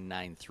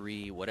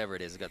 993, whatever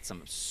it is. It's got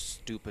some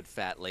stupid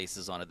fat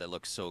laces on it that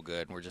look so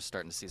good. And we're just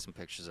starting to see some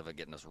pictures of it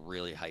getting us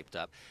really hyped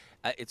up.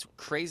 It's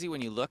crazy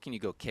when you look and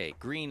you go, okay,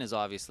 green is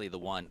obviously the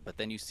one, but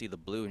then you see the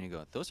blue and you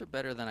go, those are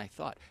better than I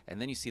thought.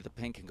 And then you see the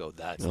pink and go,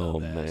 that's Oh,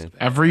 the best. man.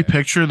 Every pair."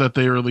 picture that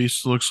they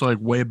released looks like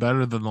way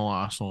better than the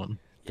last one.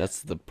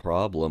 That's the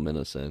problem in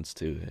a sense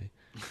too. Hey?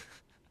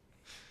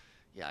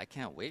 Yeah, I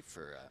can't wait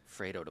for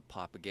Fredo to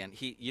pop again.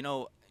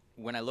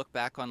 When I look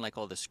back on like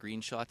all the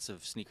screenshots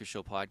of Sneaker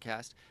Show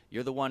podcast,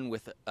 you're the one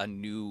with a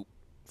new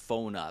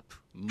phone up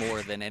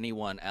more than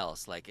anyone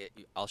else.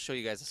 I'll show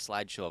you guys a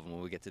slideshow of them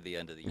when we get to the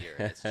end of the year.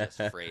 It's just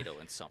Fredo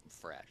and something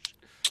fresh.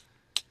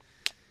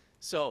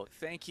 So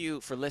thank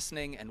you for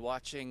listening and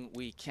watching.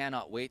 We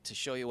cannot wait to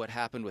show you what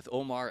happened with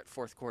Omar at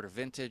Fourth Quarter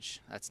Vintage.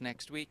 That's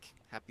next week.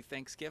 Happy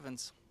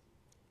Thanksgivings.